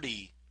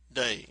 30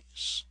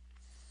 days.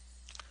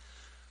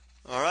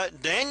 All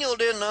right, Daniel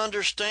didn't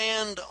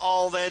understand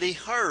all that he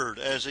heard,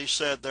 as he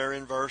said there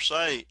in verse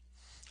 8.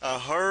 I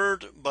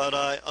heard, but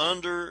I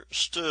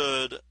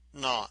understood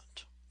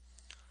not.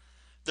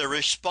 The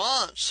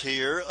response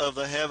here of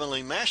the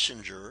heavenly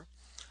messenger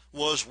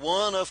was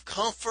one of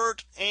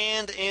comfort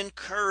and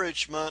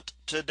encouragement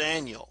to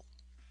Daniel.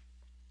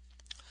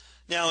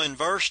 Now in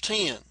verse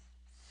 10,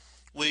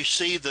 we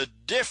see the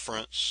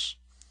difference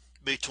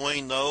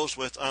between those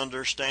with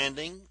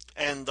understanding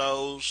and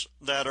those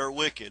that are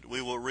wicked.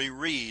 We will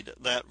reread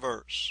that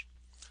verse.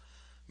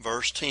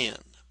 Verse 10.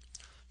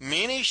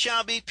 Many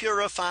shall be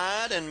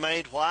purified and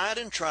made white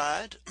and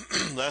tried.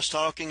 That's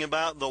talking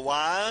about the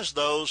wise,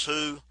 those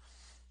who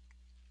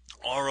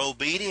are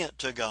obedient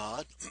to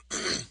God.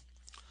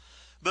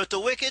 But the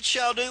wicked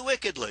shall do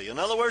wickedly. In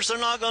other words, they're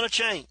not going to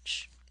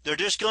change. They're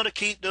just going to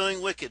keep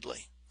doing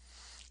wickedly.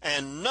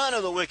 And none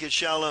of the wicked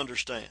shall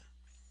understand,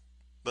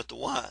 but the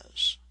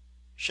wise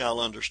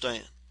shall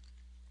understand.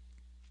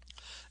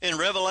 In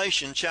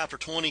Revelation chapter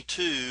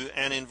 22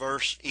 and in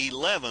verse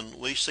 11,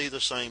 we see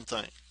the same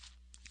thing.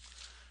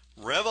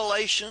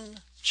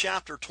 Revelation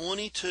chapter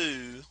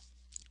 22,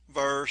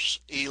 verse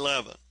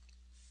 11.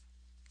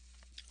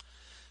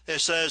 It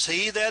says,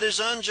 He that is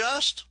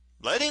unjust,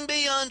 let him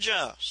be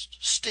unjust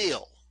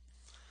still.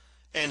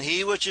 And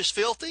he which is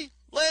filthy,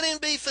 let him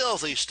be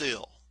filthy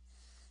still.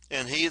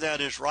 And he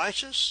that is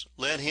righteous,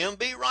 let him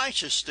be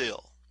righteous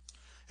still.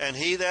 And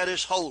he that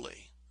is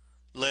holy,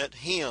 let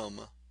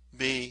him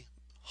be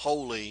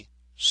holy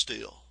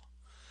still.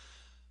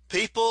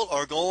 People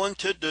are going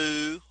to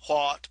do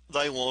what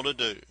they want to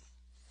do.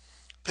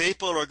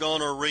 People are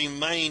going to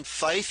remain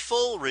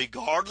faithful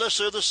regardless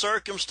of the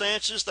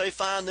circumstances they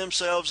find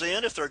themselves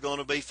in, if they're going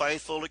to be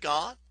faithful to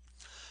God.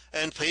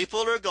 And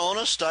people are going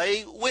to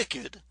stay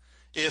wicked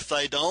if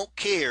they don't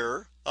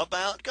care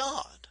about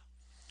God.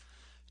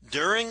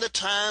 During the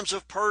times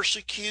of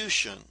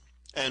persecution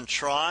and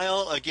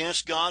trial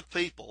against God's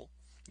people,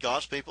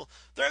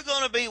 there are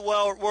going to be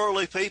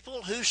worldly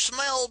people who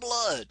smell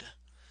blood,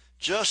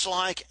 just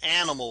like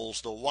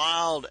animals, the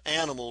wild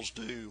animals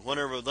do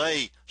whenever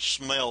they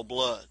smell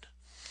blood.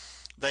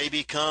 They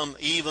become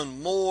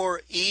even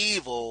more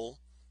evil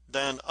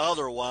than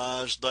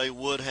otherwise they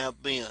would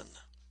have been.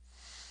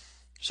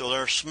 So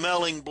they're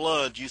smelling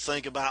blood. You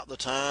think about the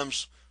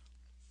times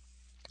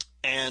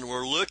And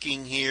we're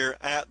looking here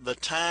at the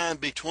time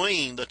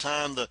between the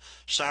time the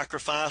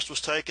sacrifice was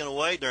taken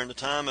away during the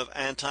time of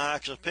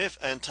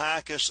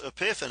Antiochus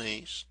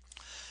Epiphanes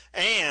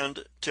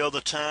and till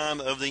the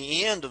time of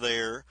the end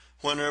there,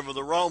 whenever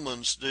the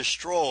Romans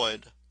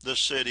destroyed the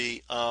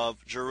city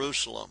of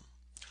Jerusalem.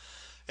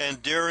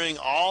 And during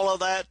all of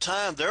that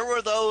time, there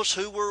were those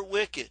who were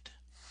wicked.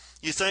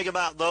 You think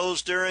about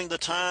those during the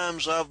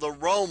times of the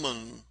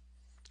Roman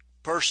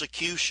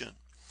persecution.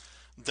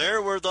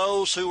 There were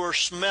those who were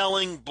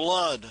smelling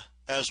blood,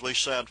 as we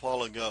said a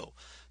while ago.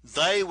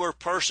 They were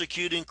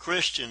persecuting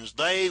Christians.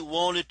 They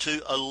wanted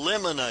to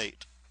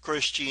eliminate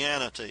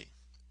Christianity.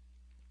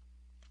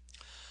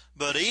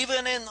 But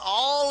even in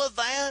all of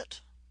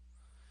that,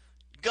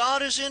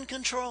 God is in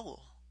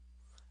control.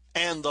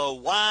 And the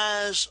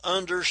wise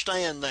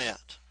understand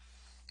that.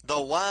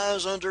 The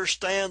wise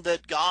understand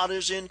that God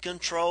is in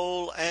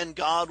control and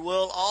God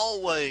will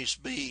always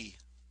be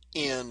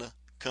in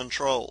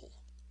control.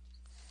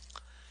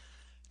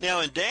 Now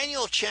in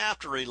Daniel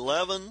chapter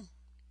 12,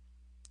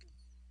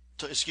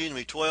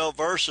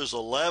 verses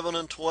 11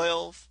 and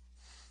 12,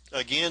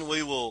 again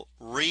we will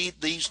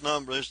read these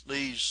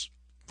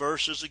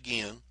verses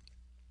again,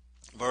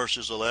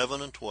 verses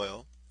 11 and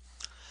 12.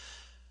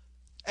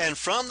 And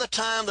from the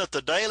time that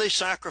the daily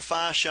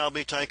sacrifice shall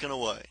be taken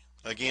away.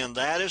 Again,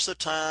 that is the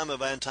time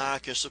of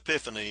Antiochus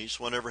Epiphanes,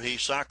 whenever he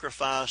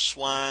sacrificed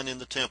swine in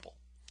the temple.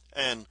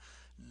 And,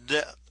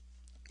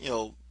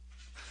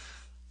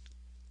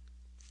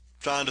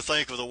 trying to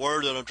think of the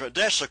word that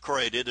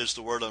desecrated is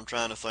the word I'm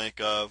trying to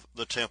think of,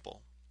 the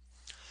temple.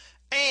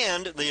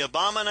 And the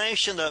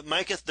abomination that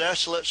maketh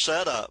desolate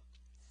set up,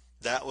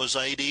 that was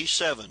AD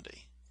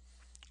 70,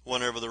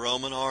 whenever the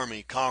Roman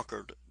army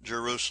conquered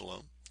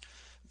Jerusalem.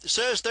 It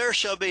says there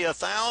shall be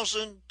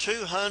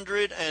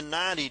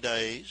 1,290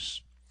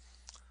 days.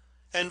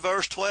 And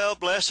verse 12,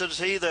 blessed is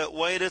he that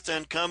waiteth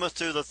and cometh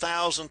to the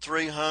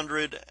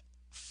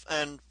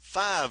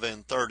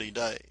 1,335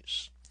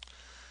 days.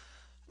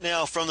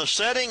 Now, from the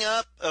setting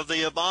up of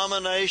the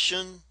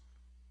abomination,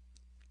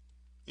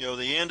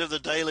 the end of the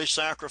daily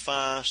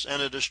sacrifice,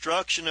 and the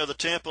destruction of the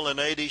temple in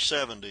AD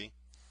 70,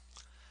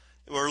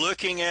 we're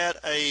looking at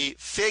a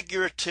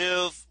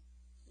figurative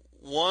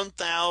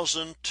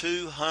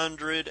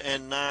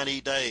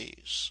 1,290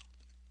 days.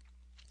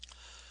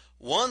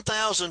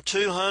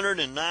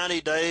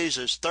 1,290 days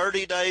is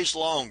 30 days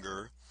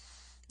longer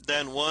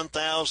than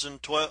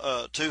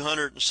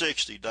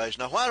 1,260 days.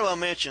 Now, why do I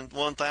mention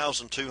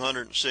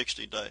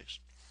 1,260 days?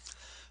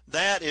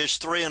 That is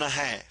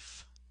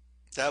 3.5.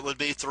 That would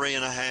be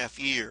 3.5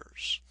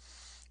 years.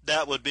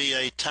 That would be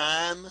a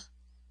time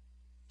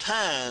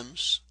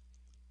times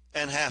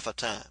and half a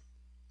time.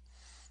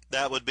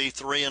 That would be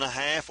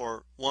 3.5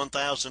 or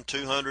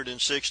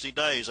 1,260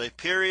 days. A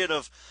period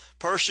of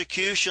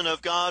persecution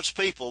of God's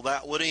people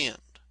that would end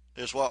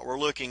is what we're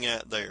looking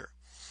at there.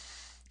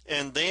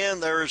 And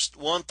then there's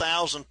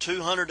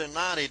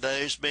 1,290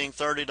 days being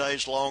 30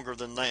 days longer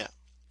than that.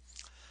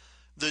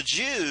 The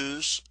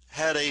Jews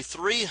had a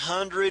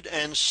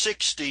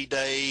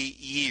 360-day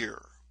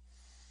year.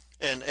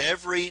 And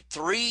every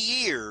 3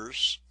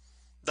 years,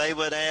 they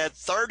would add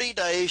 30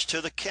 days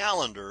to the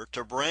calendar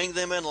to bring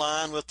them in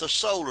line with the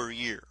solar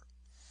year.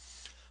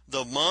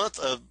 The month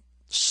of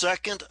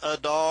Second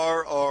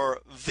Adar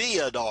or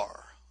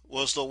Viadar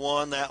was the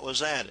one that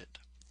was added.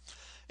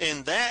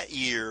 In that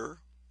year,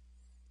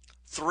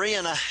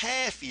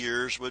 3.5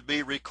 years would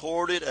be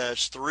recorded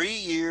as 3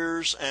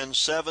 years and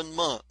 7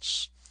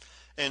 months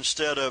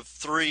instead of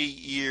 3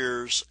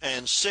 years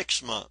and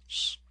 6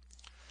 months.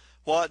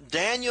 What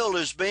Daniel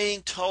is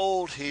being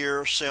told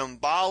here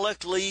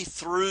symbolically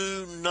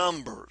through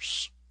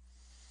numbers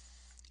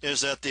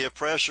is that the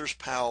oppressor's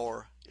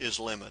power is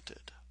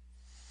limited.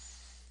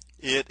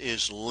 It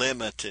is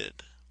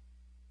limited.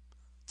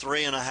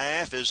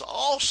 3.5 is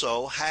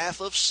also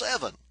half of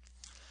 7.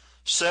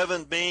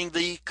 7 being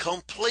the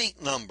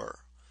complete number.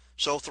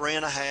 So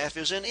 3.5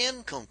 is an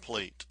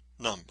incomplete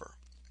number.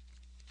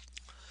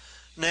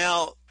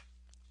 Now,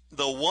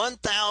 the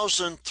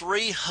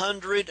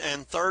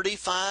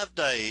 1,335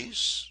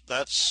 days,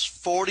 that's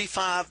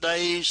 45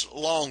 days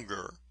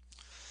longer,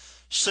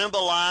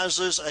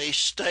 symbolizes a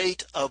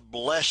state of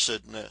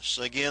blessedness.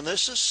 Again,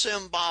 this is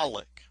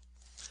symbolic.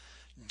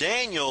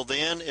 Daniel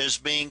then is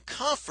being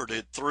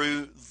comforted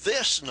through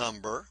this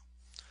number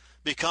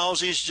because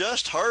he's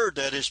just heard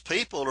that his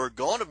people are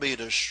going to be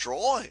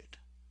destroyed.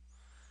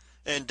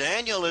 And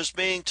Daniel is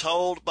being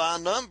told by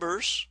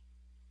numbers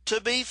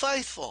to be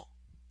faithful.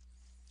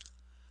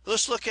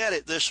 Let's look at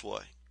it this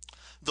way.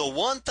 The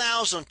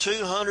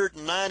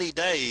 1,290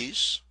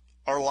 days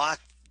are like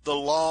the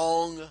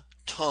long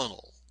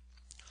tunnel.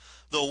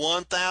 The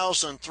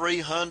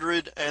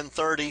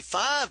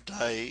 1,335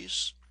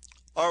 days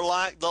are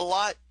like the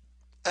light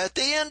at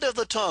the end of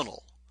the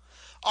tunnel.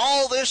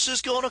 All this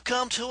is going to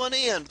come to an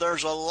end.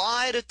 There's a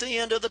light at the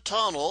end of the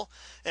tunnel,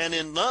 and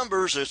in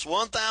numbers it's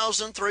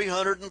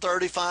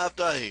 1,335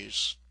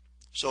 days.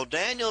 So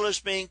Daniel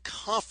is being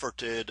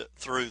comforted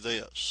through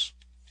this.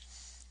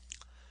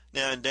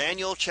 Now in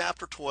Daniel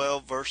chapter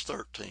 12, verse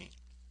 13,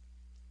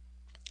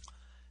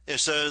 it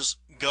says,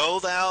 Go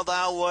thou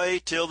thy way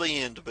till the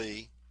end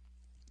be,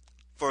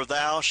 for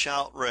thou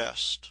shalt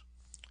rest,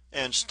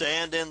 and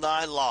stand in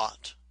thy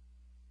lot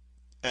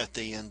at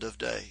the end of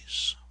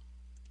days.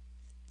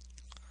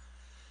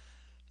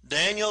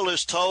 Daniel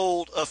is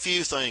told a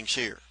few things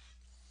here.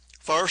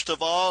 First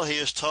of all, he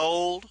is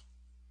told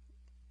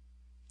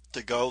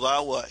to go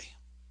thy way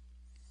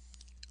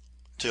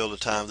till the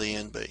time of the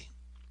end be.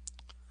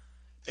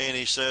 And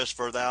he says,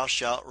 for thou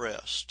shalt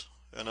rest.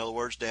 In other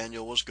words,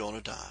 Daniel was going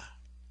to die.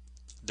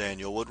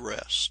 Daniel would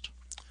rest.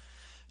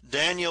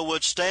 Daniel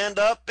would stand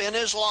up in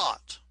his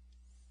lot,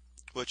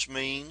 which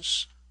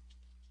means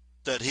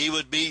that he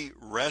would be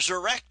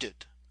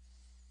resurrected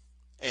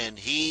and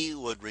he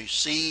would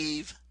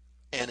receive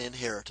an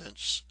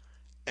inheritance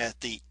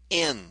at the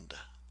end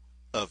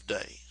of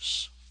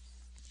days.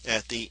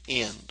 At the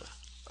end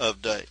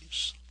of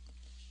days.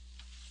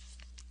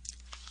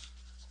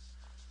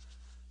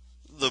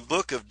 The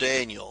book of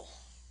Daniel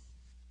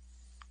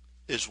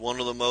is one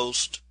of the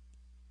most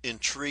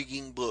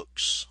intriguing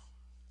books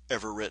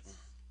ever written.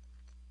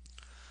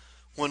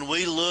 When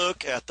we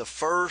look at the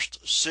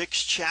first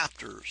 6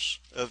 chapters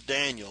of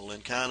Daniel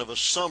in kind of a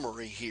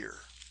summary here,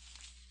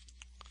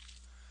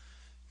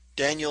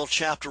 Daniel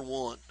chapter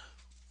 1,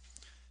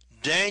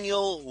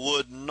 Daniel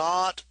would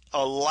not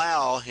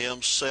allow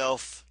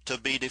himself to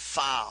be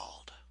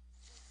defiled.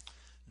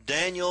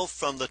 Daniel,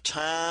 from the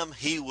time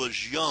he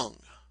was young,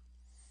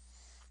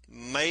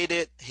 made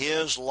it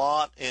his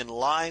lot in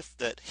life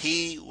that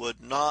he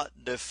would not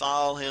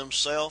defile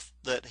himself,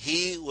 that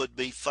he would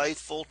be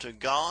faithful to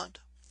God.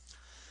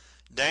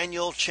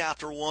 Daniel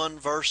chapter 1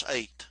 verse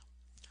 8.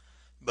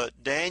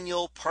 But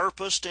Daniel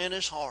purposed in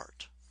his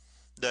heart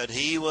that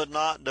he would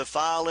not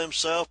defile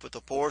himself with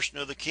a portion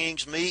of the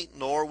king's meat,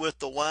 nor with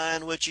the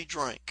wine which he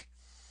drank.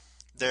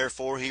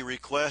 Therefore he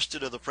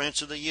requested of the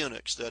prince of the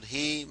eunuchs that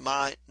he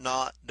might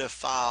not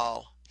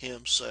defile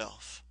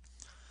himself.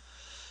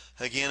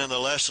 Again, in the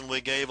lesson we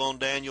gave on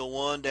Daniel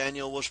 1,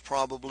 Daniel was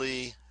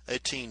probably a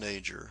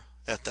teenager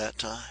at that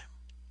time.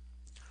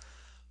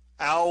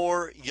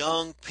 Our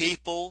young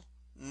people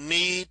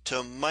need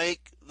to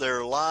make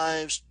their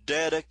lives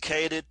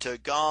dedicated to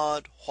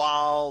God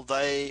while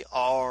they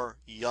are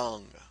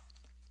young.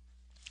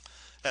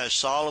 As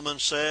Solomon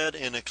said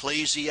in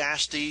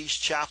Ecclesiastes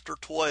chapter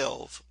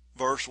 12,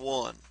 verse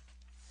 1,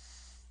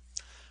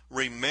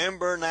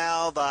 Remember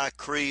now thy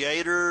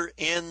Creator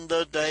in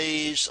the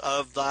days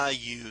of thy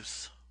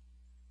youth.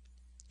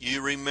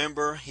 You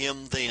remember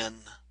him then,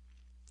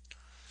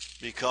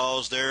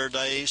 because there are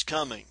days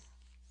coming.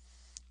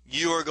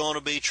 You are going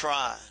to be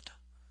tried,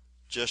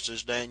 just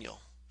as Daniel.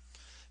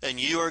 And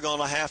you are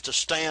going to have to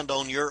stand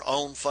on your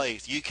own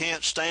faith. You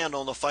can't stand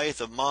on the faith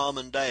of mom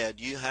and dad.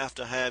 You have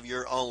to have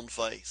your own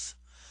faith.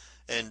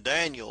 And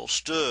Daniel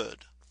stood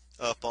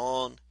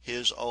upon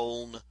his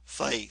own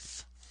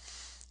faith.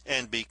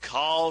 And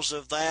because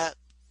of that,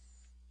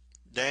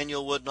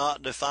 Daniel would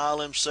not defile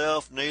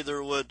himself,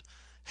 neither would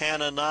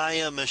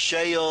Hananiah,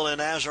 Mishael,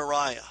 and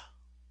Azariah.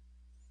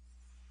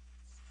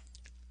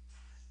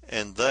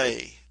 And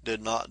they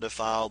did not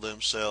defile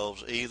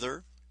themselves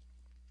either.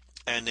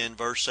 And in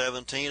verse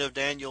 17 of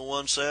Daniel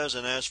 1 says,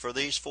 And as for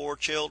these 4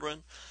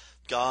 children,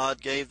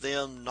 God gave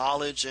them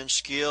knowledge and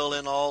skill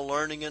in all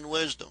learning and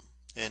wisdom.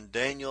 And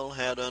Daniel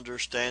had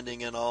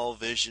understanding in all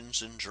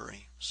visions and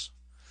dreams.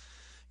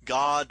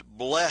 God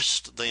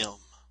blessed them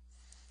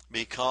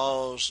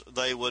because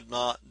they would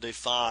not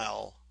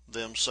defile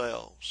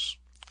themselves.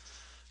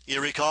 You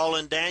recall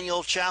in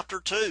Daniel chapter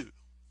 2,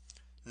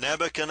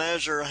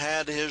 Nebuchadnezzar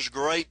had his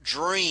great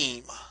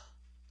dream,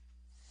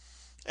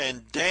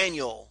 and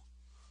Daniel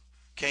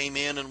came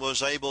in and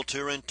was able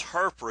to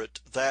interpret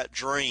that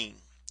dream.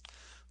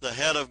 The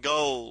head of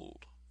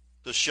gold,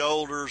 the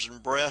shoulders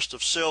and breast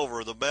of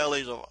silver, the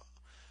bellies of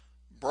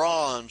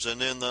bronze,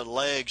 and then the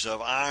legs of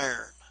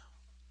iron.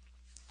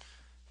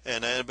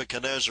 And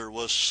Nebuchadnezzar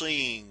was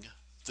seeing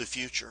the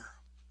future.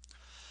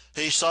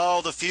 He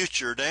saw the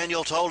future.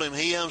 Daniel told him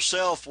he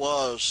himself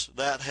was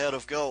that head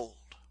of gold.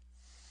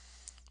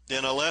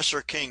 Then a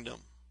lesser kingdom,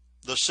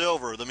 the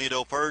silver, the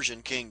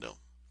Medo-Persian kingdom.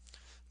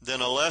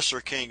 Then a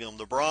lesser kingdom,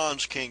 the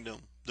bronze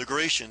kingdom, the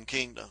Grecian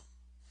kingdom.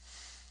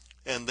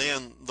 And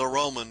then the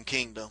Roman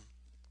kingdom.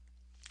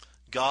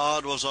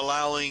 God was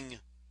allowing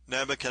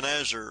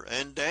Nebuchadnezzar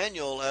and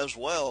Daniel as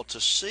well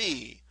to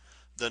see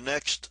the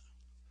next,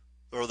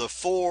 or the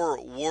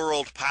 4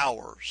 world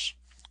powers,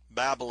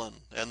 Babylon,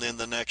 and then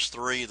the next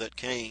 3 that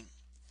came.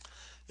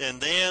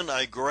 And then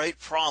a great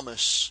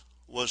promise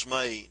was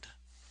made.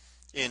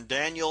 In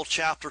Daniel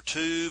chapter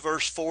 2,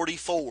 verse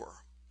 44,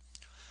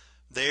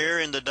 there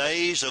in the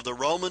days of the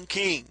Roman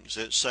kings,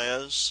 it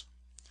says,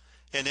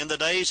 And in the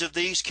days of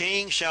these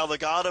kings shall the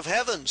God of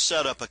heaven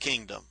set up a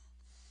kingdom,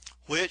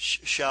 which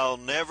shall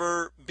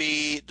never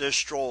be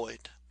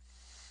destroyed.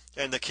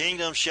 And the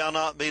kingdom shall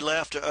not be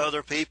left to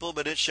other people,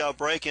 but it shall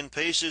break in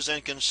pieces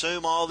and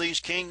consume all these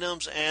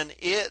kingdoms, and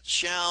it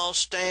shall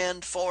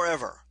stand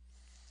forever.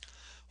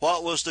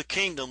 What was the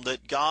kingdom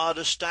that God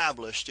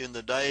established in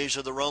the days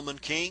of the Roman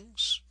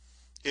kings?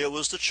 It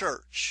was the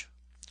church.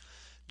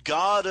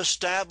 God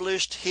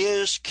established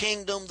his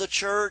kingdom, the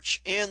church,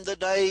 in the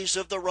days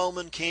of the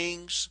Roman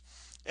kings,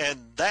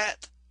 and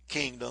that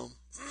kingdom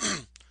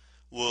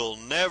will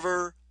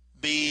never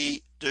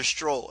be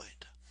destroyed.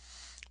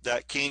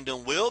 That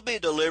kingdom will be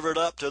delivered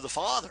up to the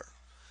Father,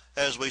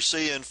 as we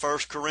see in 1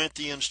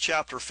 Corinthians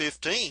chapter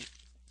 15.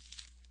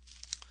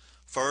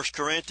 1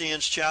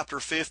 Corinthians chapter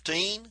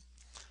 15,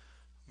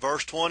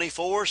 verse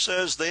 24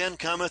 says, Then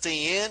cometh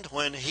the end,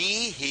 when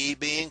he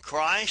being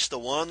Christ, the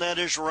one that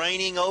is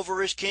reigning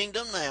over his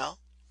kingdom now,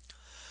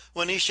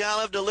 when he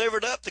shall have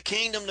delivered up the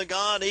kingdom to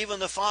God,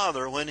 even the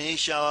Father, when he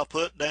shall have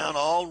put down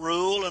all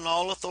rule and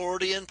all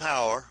authority and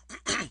power.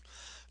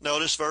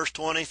 Notice verse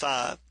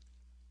 25.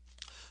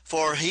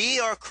 For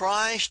he, or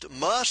Christ,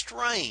 must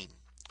reign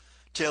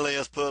till he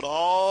hath put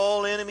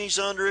all enemies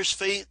under his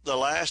feet. The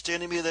last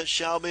enemy that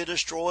shall be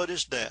destroyed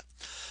is death.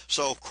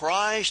 So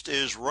Christ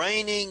is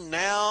reigning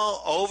now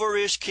over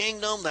his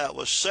kingdom that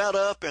was set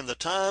up in the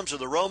times of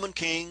the Roman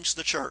kings,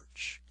 the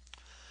church.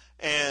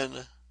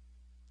 And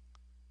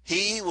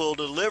he will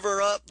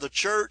deliver up the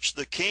church,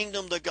 the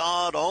kingdom to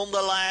God on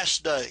the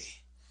last day,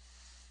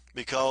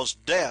 because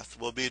death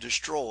will be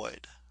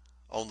destroyed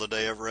on the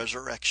day of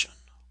resurrection.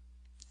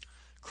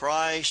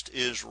 Christ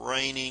is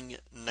reigning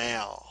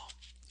now.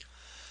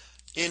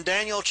 In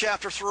Daniel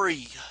chapter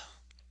 3,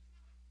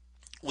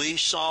 we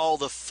saw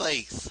the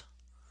faith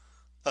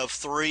of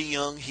 3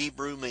 young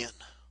Hebrew men.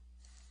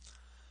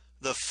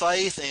 The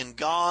faith in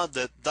God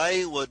that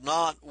they would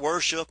not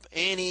worship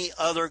any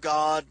other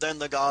God than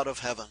the God of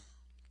heaven.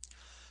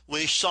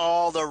 We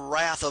saw the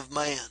wrath of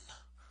man,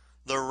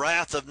 the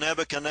wrath of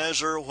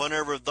Nebuchadnezzar,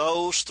 whenever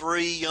those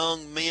 3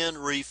 young men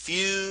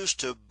refused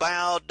to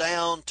bow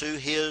down to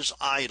his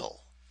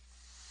idol.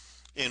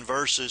 In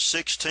verses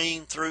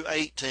 16 through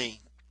 18,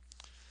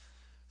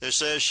 it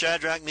says,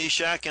 Shadrach,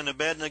 Meshach, and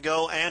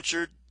Abednego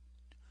answered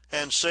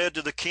and said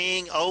to the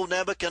king, O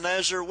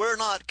Nebuchadnezzar, we're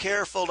not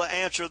careful to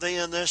answer thee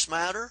in this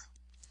matter.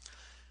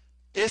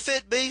 If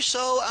it be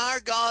so, our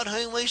God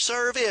whom we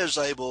serve is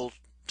able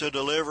to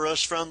deliver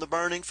us from the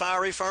burning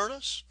fiery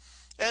furnace,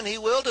 and he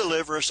will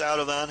deliver us out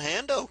of thine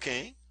hand, O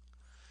king.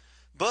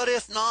 But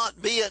if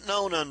not, be it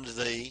known unto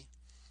thee,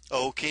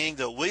 O king,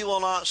 that we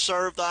will not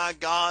serve thy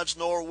gods,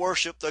 nor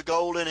worship the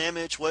golden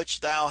image which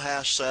thou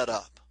hast set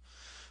up.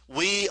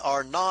 We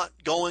are not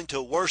going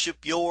to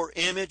worship your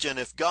image, and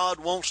if God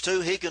wants to,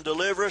 he can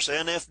deliver us,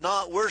 and if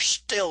not, we're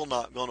still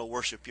not going to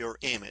worship your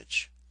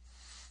image,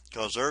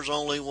 because there's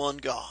only one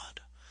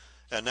God,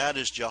 and that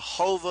is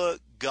Jehovah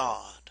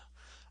God.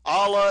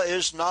 Allah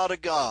is not a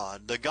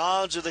god. The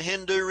gods of the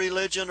Hindu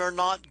religion are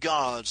not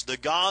gods. The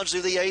gods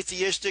of the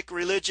atheistic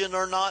religion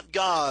are not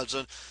gods.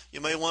 And you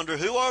may wonder,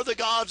 who are the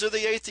gods of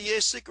the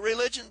atheistic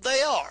religion?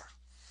 They are.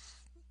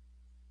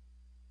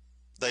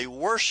 They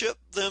worship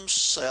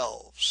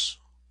themselves.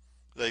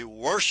 They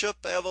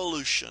worship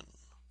evolution.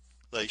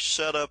 They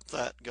set up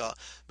that God.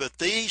 But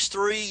these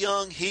 3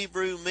 young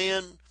Hebrew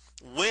men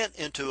went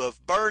into a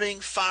burning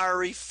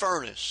fiery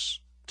furnace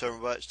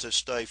to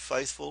stay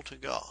faithful to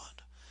God.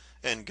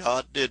 And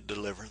God did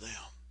deliver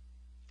them.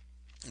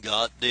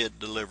 God did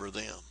deliver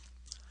them.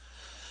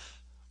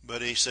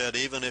 But he said,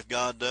 even if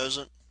God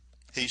doesn't,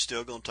 he's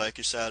still going to take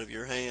us out of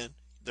your hand.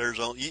 There's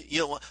only,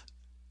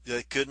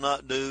 they could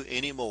not do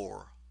any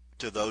more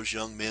to those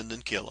young men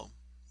than kill them.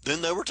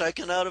 Then they were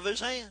taken out of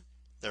his hand.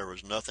 There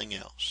was nothing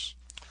else.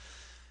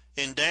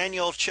 In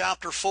Daniel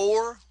chapter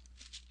 4,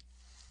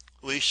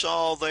 we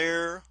saw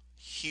there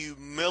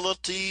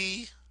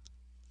humility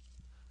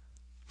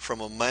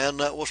from a man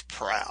that was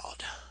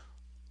proud.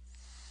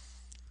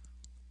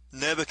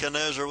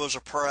 Nebuchadnezzar was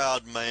a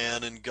proud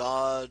man, and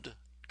God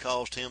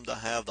caused him to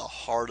have the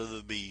heart of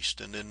the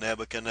beast. And then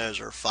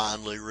Nebuchadnezzar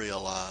finally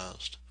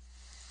realized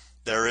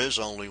there is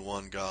only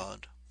one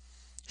God.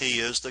 He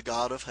is the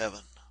God of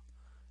heaven.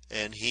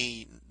 And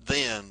he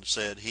then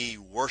said he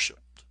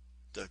worshiped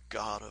the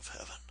God of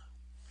heaven.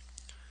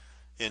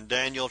 In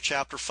Daniel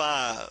chapter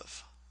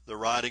 5, the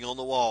writing on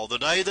the wall, the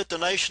day that the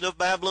nation of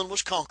Babylon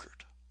was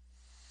conquered,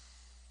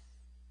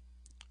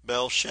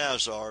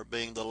 Belshazzar,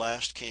 being the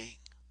last king,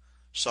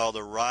 saw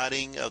the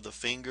writing of the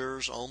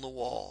fingers on the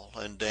wall,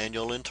 and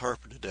Daniel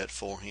interpreted that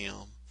for him.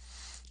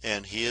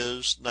 And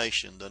his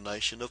nation, the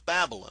nation of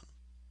Babylon,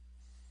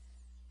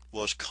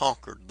 was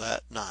conquered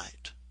that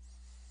night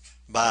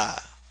by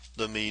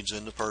the Medes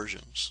and the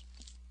Persians.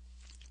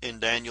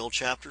 In Daniel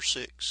chapter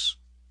 6,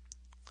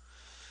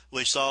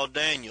 we saw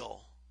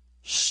Daniel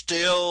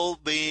still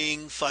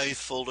being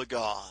faithful to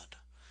God.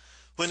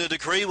 When the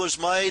decree was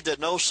made that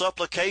no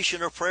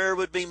supplication or prayer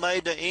would be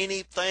made to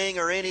anything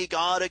or any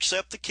god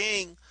except the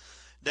king,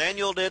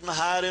 Daniel didn't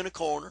hide in a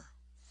corner.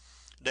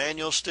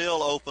 Daniel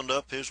still opened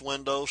up his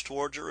windows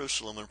toward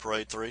Jerusalem and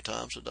prayed 3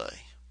 times a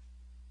day.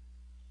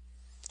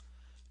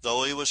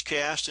 Though he was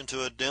cast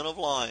into a den of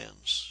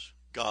lions,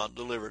 God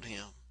delivered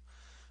him.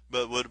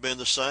 But it would have been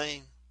the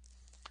same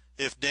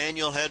If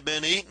Daniel had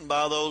been eaten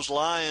by those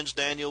lions,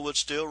 Daniel would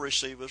still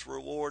receive his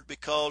reward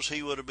because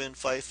he would have been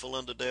faithful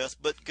unto death,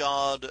 but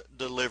God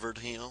delivered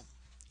him.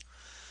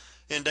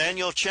 In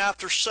Daniel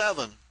chapter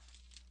 7,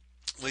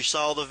 we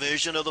saw the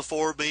vision of the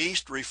four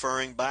beasts,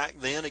 referring back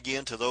then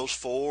again to those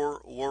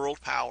four world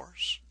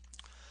powers.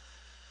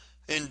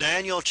 In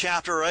Daniel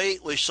chapter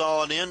 8, we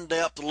saw an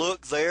in-depth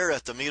look there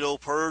at the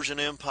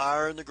Medo-Persian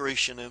Empire and the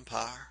Grecian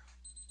Empire.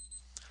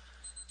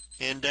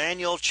 In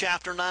Daniel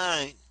chapter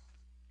 9,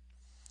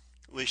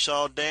 we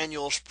saw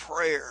Daniel's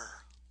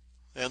prayer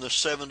and the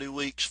 70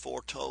 weeks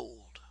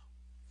foretold.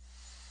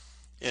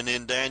 And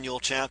in Daniel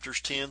chapters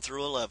 10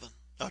 through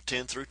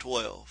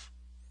 12,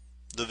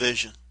 the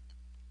vision.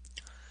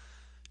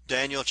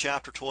 Daniel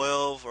chapter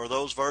 12, or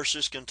those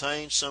verses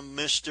contain some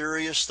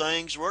mysterious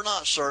things we're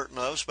not certain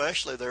of,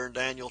 especially there in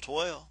Daniel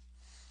 12.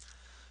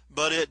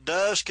 But it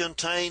does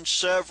contain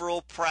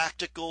several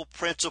practical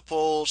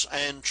principles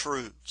and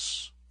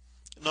truths.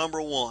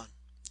 Number one,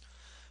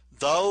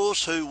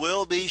 those who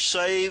will be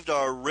saved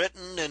are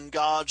written in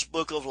God's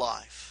book of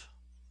life.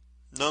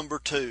 Number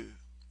two,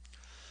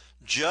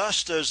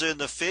 just as in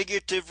the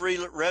figurative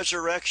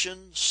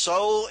resurrection,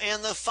 so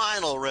in the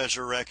final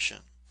resurrection,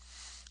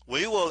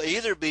 we will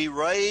either be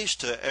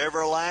raised to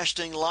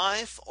everlasting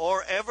life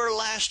or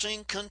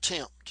everlasting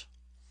contempt.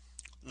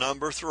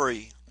 Number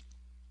three,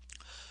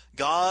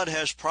 God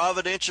has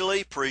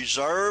providentially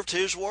preserved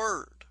His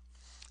Word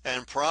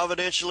and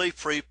providentially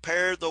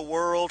prepared the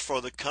world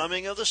for the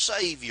coming of the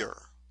Savior.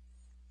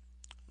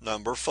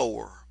 Number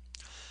four,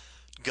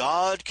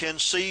 God can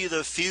see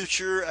the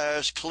future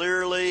as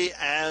clearly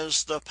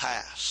as the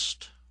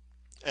past.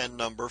 And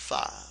number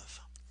five,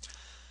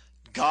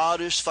 God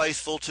is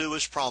faithful to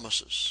His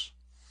promises.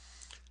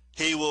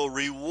 He will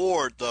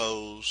reward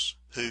those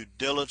who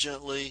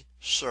diligently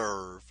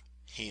serve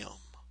Him.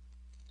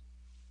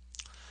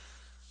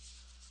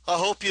 I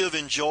hope you have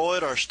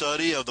enjoyed our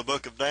study of the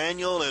book of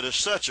Daniel. It is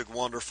such a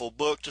wonderful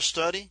book to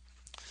study.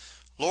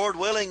 Lord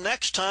willing,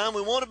 next time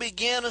we want to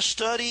begin a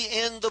study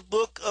in the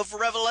book of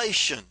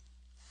Revelation.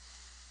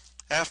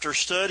 After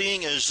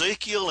studying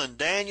Ezekiel and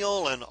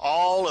Daniel and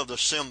all of the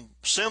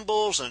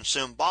symbols and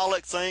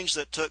symbolic things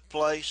that took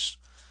place,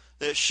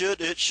 it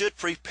should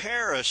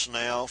prepare us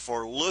now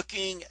for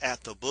looking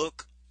at the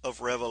book of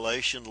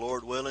Revelation.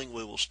 Lord willing,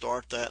 we will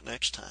start that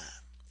next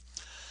time.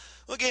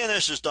 Again,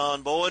 this is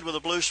Don Boyd with the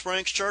Blue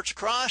Springs Church of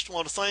Christ. I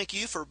want to thank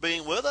you for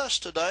being with us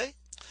today.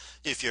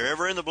 If you're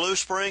ever in the Blue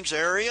Springs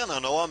area, and I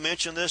know I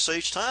mention this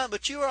each time,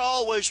 but you are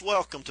always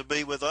welcome to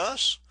be with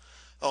us,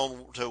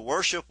 to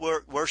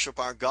worship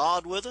our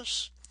God with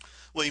us.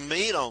 We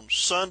meet on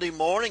Sunday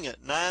morning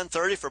at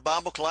 9:30 for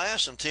Bible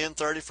class and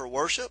 10:30 for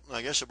worship.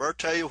 I guess I better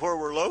tell you where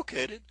we're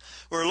located.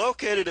 We're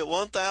located at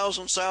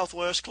 1000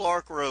 Southwest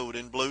Clark Road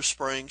in Blue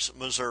Springs,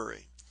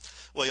 Missouri.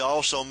 We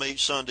also meet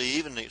Sunday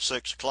evening at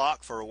 6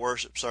 o'clock for a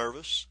worship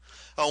service.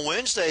 On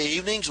Wednesday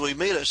evenings, we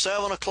meet at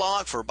 7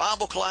 o'clock for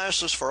Bible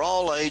classes for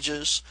all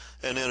ages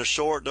and in a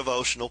short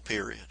devotional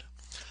period.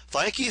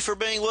 Thank you for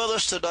being with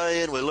us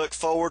today, and we look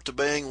forward to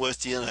being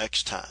with you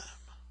next time.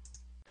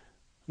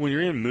 When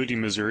you're in Moody,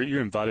 Missouri,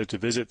 you're invited to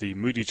visit the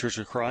Moody Church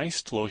of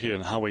Christ, located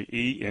on Highway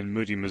E in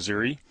Moody,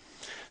 Missouri.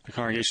 The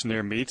congregation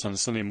there meets on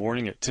Sunday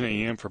morning at 10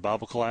 a.m. for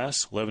Bible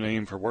class, 11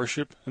 a.m. for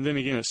worship, and then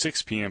again at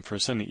 6 p.m. for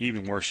Sunday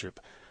evening worship.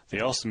 They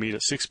also meet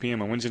at 6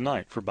 p.m. on Wednesday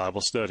night for Bible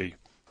study.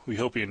 We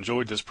hope you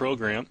enjoyed this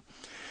program.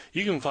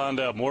 You can find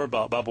out more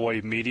about Bible Way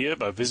Media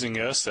by visiting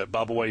us at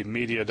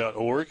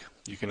BibleWayMedia.org.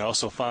 You can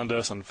also find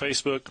us on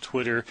Facebook,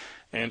 Twitter,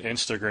 and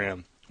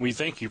Instagram. We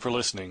thank you for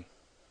listening.